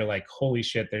years, you're like, holy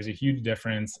shit, there's a huge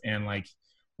difference. And like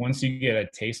once you get a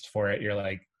taste for it, you're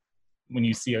like, when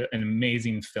you see an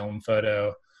amazing film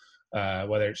photo,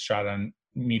 whether it's shot on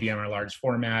medium or large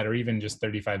format or even just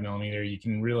 35 millimeter, you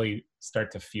can really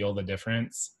start to feel the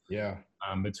difference. Yeah.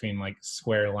 Between like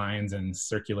square lines and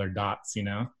circular dots,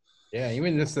 Yeah,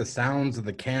 even just the sounds of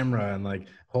the camera and like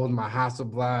holding my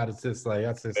Hasselblad, it's just like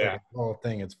that's just like a whole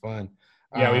thing. It's fun.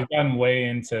 Yeah, we've gotten way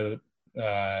into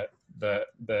the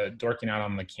dorking out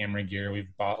on the camera gear.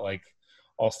 We've bought like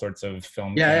all sorts of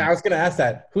film. Yeah, I was gonna ask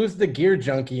that. Who's the gear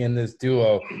junkie in this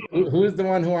duo? Who's the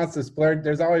one who wants to splurge?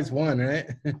 There's always one, right?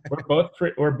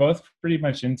 we're both pretty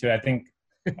much into it. I think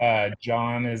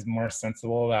John is more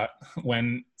sensible about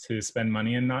when to spend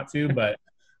money and not to, but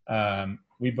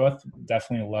we both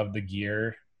definitely love the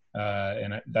gear,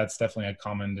 and that's definitely a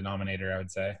common denominator, I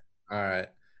would say. All right.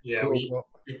 Yeah, cool.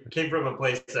 We came from a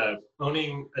place of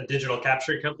owning a digital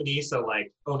capture company, so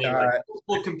like owning like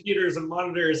multiple computers and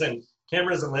monitors and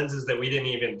cameras and lenses that we didn't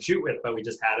even shoot with, but we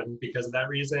just had them because of that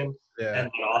reason. Yeah. And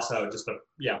then also just a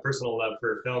personal love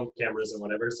for film cameras and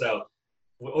whatever. So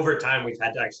over time, we've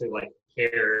had to actually like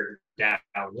pare down.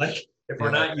 Like if we're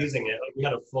not using it, like we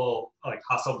had a full like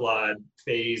Hasselblad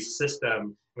phase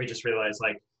system. We just realized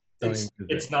like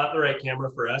it's not the right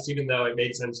camera for us, even though it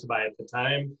made sense to buy at the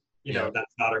time.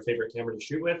 That's not our favorite camera to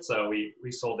shoot with, so we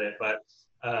sold it. But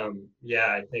I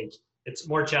think it's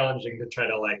more challenging to try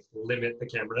to like limit the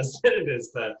cameras than it is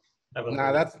to have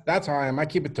a that's how I am. I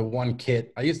keep it to one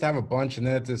kit. I used to have a bunch, and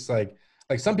then it's just like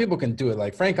some people can do it.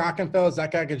 Like Frank Ockenfels,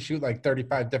 that guy can shoot like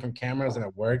 35 different cameras and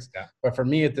it works. Yeah. But for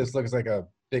me, it just looks like a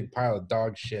big pile of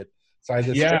dog shit. So I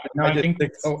just I think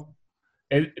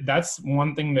that's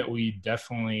one thing that we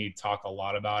definitely talk a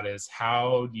lot about is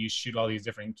how do you shoot all these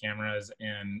different cameras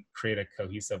and create a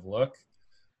cohesive look?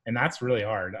 And that's really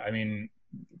hard. I mean,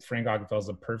 Frank Ockenfeld is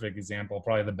a perfect example,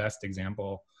 probably the best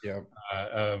example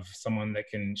of someone that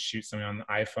can shoot something on the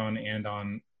iPhone and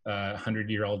on a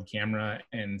 100-year-old camera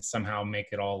and somehow make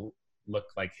it all look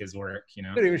like his work,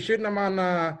 Dude, he was shooting them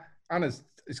on his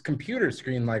computer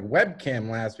screen, like webcam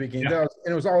last week, and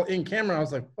it was all in camera. I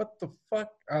was like, what the fuck?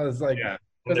 I was like,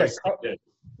 it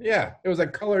was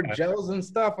like colored gels and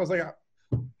stuff. I was like,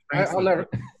 I'll never.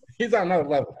 He's on another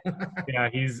level.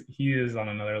 he is on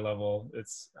another level.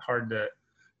 It's hard to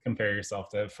compare yourself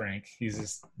to Frank. He's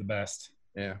just the best.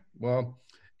 Yeah. Well,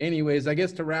 anyways, I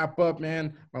guess to wrap up,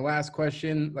 man, my last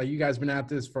question, like you guys been at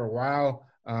this for a while.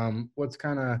 What's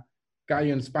kind of got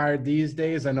you inspired these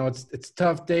days? I know it's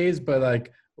tough days, but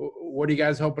like, what are you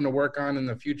guys hoping to work on in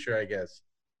the future, I guess?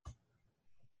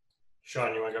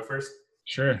 Shaughn, you want to go first?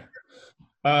 Sure.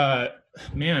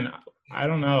 Man, I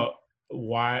don't know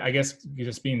why. I guess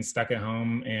just being stuck at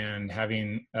home and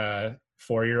having a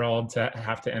 4-year-old to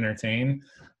have to entertain,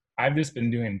 I've just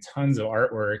been doing tons of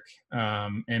artwork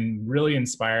and really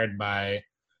inspired by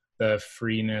the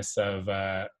freeness of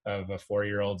a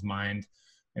 4-year-old's mind.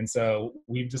 And so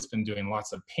we've just been doing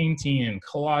lots of painting and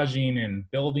collaging and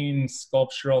building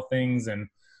sculptural things. And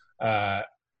I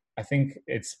think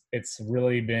it's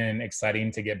really been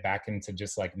exciting to get back into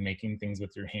just like making things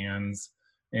with your hands.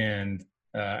 And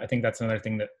I think that's another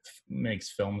thing that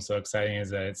makes film so exciting is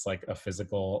that it's like a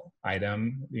physical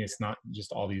item. It's not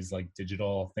just all these like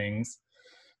digital things.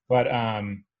 But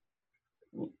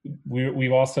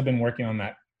we've also been working on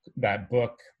that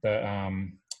book,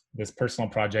 this personal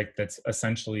project that's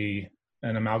essentially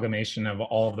an amalgamation of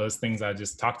all of those things I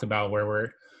just talked about, where we're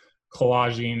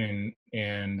collaging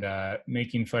and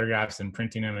making photographs and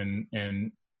printing them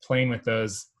and playing with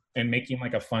those and making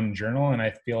like a fun journal. And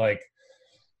I feel like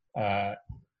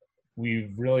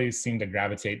we really seem to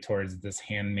gravitate towards this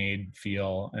handmade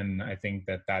feel. And I think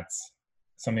that that's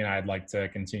something I'd like to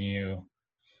continue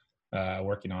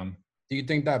working on. Do you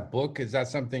think that book, is that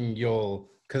something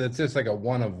because it's just like a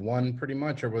one of one pretty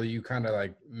much, or will you kind of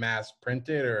like mass print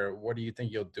it, or what do you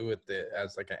think you'll do with it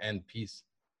as like an end piece?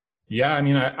 Yeah, I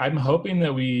mean, I'm hoping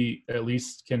that we at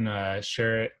least can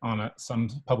share it on some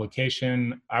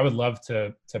publication. I would love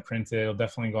to print it. It'll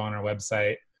definitely go on our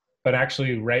website. But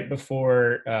actually, right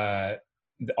before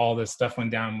all this stuff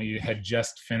went down, we had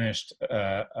just finished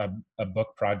a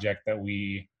book project that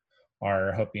we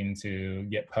are hoping to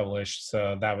get published.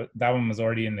 So that one was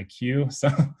already in the queue. So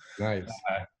Nice.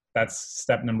 that's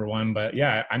step number one. But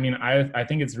yeah, I mean, I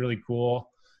think it's really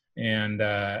cool, and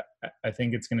I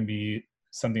think it's going to be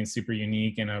something super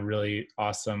unique and a really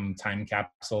awesome time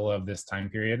capsule of this time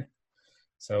period.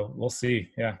 So we'll see.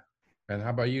 Yeah. And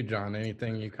how about you, John?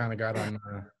 Anything you kind of got on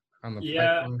the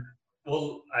Yeah. pipeline?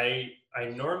 Well, I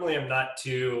normally am not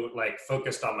too like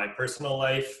focused on my personal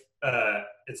life.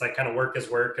 It's like kind of work is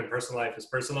work and personal life is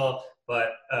personal.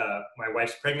 But my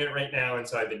wife's pregnant right now, and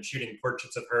so I've been shooting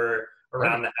portraits of her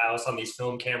around the house on these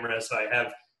film cameras. So I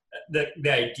have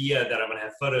the idea that I'm going to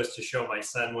have photos to show my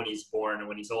son when he's born and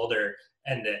when he's older,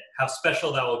 and how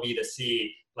special that will be to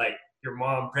see like your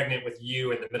mom pregnant with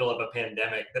you in the middle of a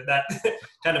pandemic. That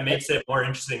kind of makes it more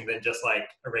interesting than just like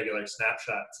a regular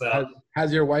snapshot. So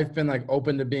has your wife been like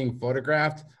open to being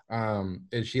photographed?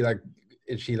 Is she like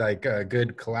a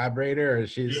good collaborator, or is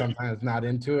she sometimes not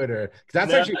into it? Or because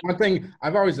that's actually one thing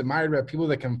I've always admired about people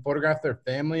that can photograph their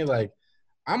family. Like,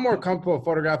 I'm more comfortable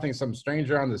photographing some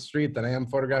stranger on the street than I am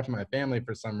photographing my family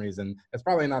for some reason. It's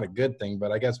probably not a good thing,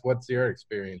 but I guess what's your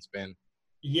experience been?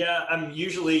 Yeah, I'm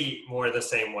usually more the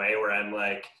same way where I'm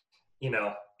like,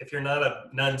 if you're not a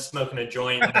nun smoking a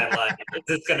joint, then like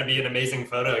it's going to be an amazing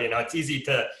photo. It's easy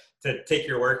to take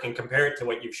your work and compare it to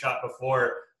what you've shot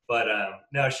before. But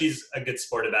no, she's a good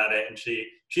sport about it, and she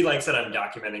likes that I'm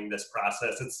documenting this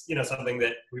process. It's something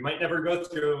that we might never go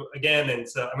through again, and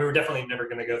so I mean we're definitely never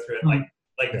going to go through it like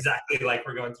exactly like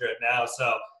we're going through it now.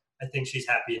 So I think she's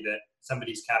happy that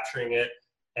somebody's capturing it,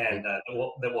 and that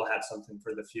we'll have something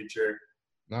for the future.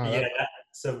 No, Yeah.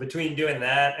 So between doing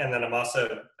that, and then I'm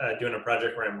also doing a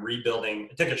project where I'm rebuilding.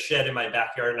 I took a shed in my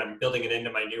backyard and I'm building it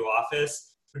into my new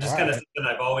office, which is kind of something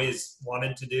I've always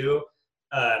wanted to do.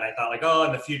 And I thought like, oh,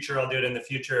 in the future, I'll do it in the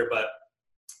future. But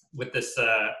with this,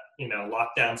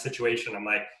 lockdown situation, I'm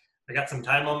like, I got some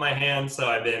time on my hands. So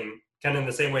I've been kind of in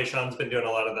the same way Shaughn's been doing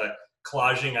a lot of the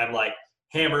collaging. I'm like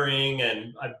hammering,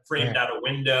 and I've framed out a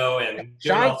window and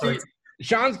doing all sorts.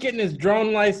 Shaughns getting his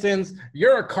drone license.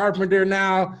 You're a carpenter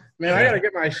now, man. I gotta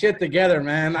get my shit together,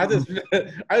 man. I just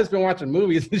been watching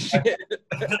movies and shit.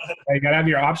 You gotta have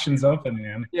your options open,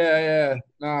 man. Yeah.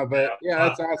 No, but yeah,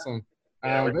 that's awesome.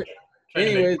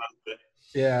 Anyways,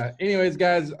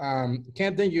 guys,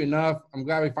 can't thank you enough. I'm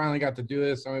glad we finally got to do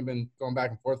this. I've been going back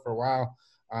and forth for a while.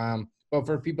 But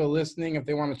for people listening, if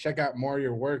they want to check out more of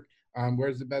your work,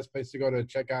 where's the best place to go to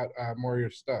check out more of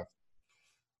your stuff?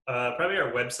 Probably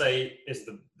our website is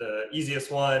the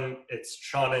easiest one. It's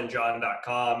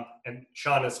shaughnandjohn.com, and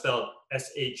Shaughn is spelled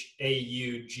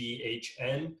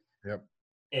SHAUGHN. Yep.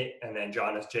 And then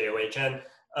John is JOHN.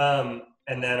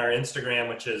 And then our Instagram,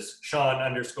 which is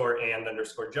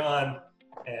Shaughn_and_John.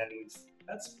 And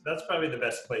that's probably the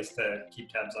best place to keep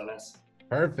tabs on us.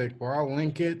 Perfect. Well, I'll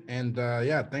link it. And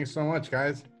yeah, thanks so much,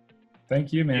 guys.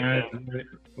 Thank you, man.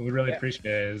 We really appreciate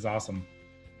it. It was awesome.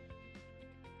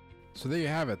 So there you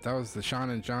have it. That was the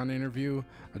Shaughn and John interview.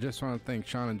 I just want to thank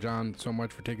Shaughn and John so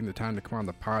much for taking the time to come on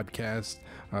the podcast.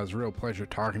 It was a real pleasure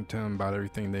talking to them about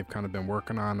everything they've kind of been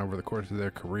working on over the course of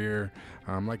their career.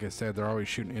 Like I said, they're always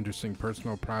shooting interesting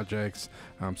personal projects.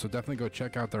 So definitely go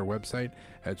check out their website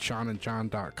at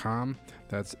shaughnandjohn.com.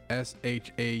 That's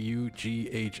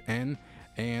SHAUGHN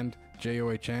and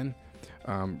JOHN.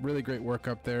 Really great work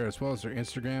up there, as well as their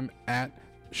Instagram at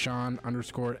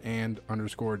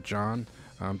Shaughn_and_John.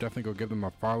 Definitely go give them a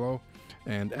follow.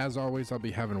 And as always, I'll be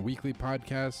having weekly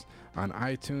podcasts on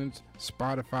iTunes,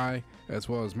 Spotify, as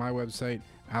well as my website,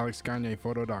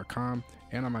 alexgagnephoto.com,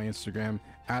 and on my Instagram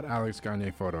at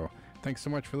alexgagnephoto. Thanks so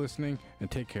much for listening,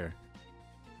 and take care.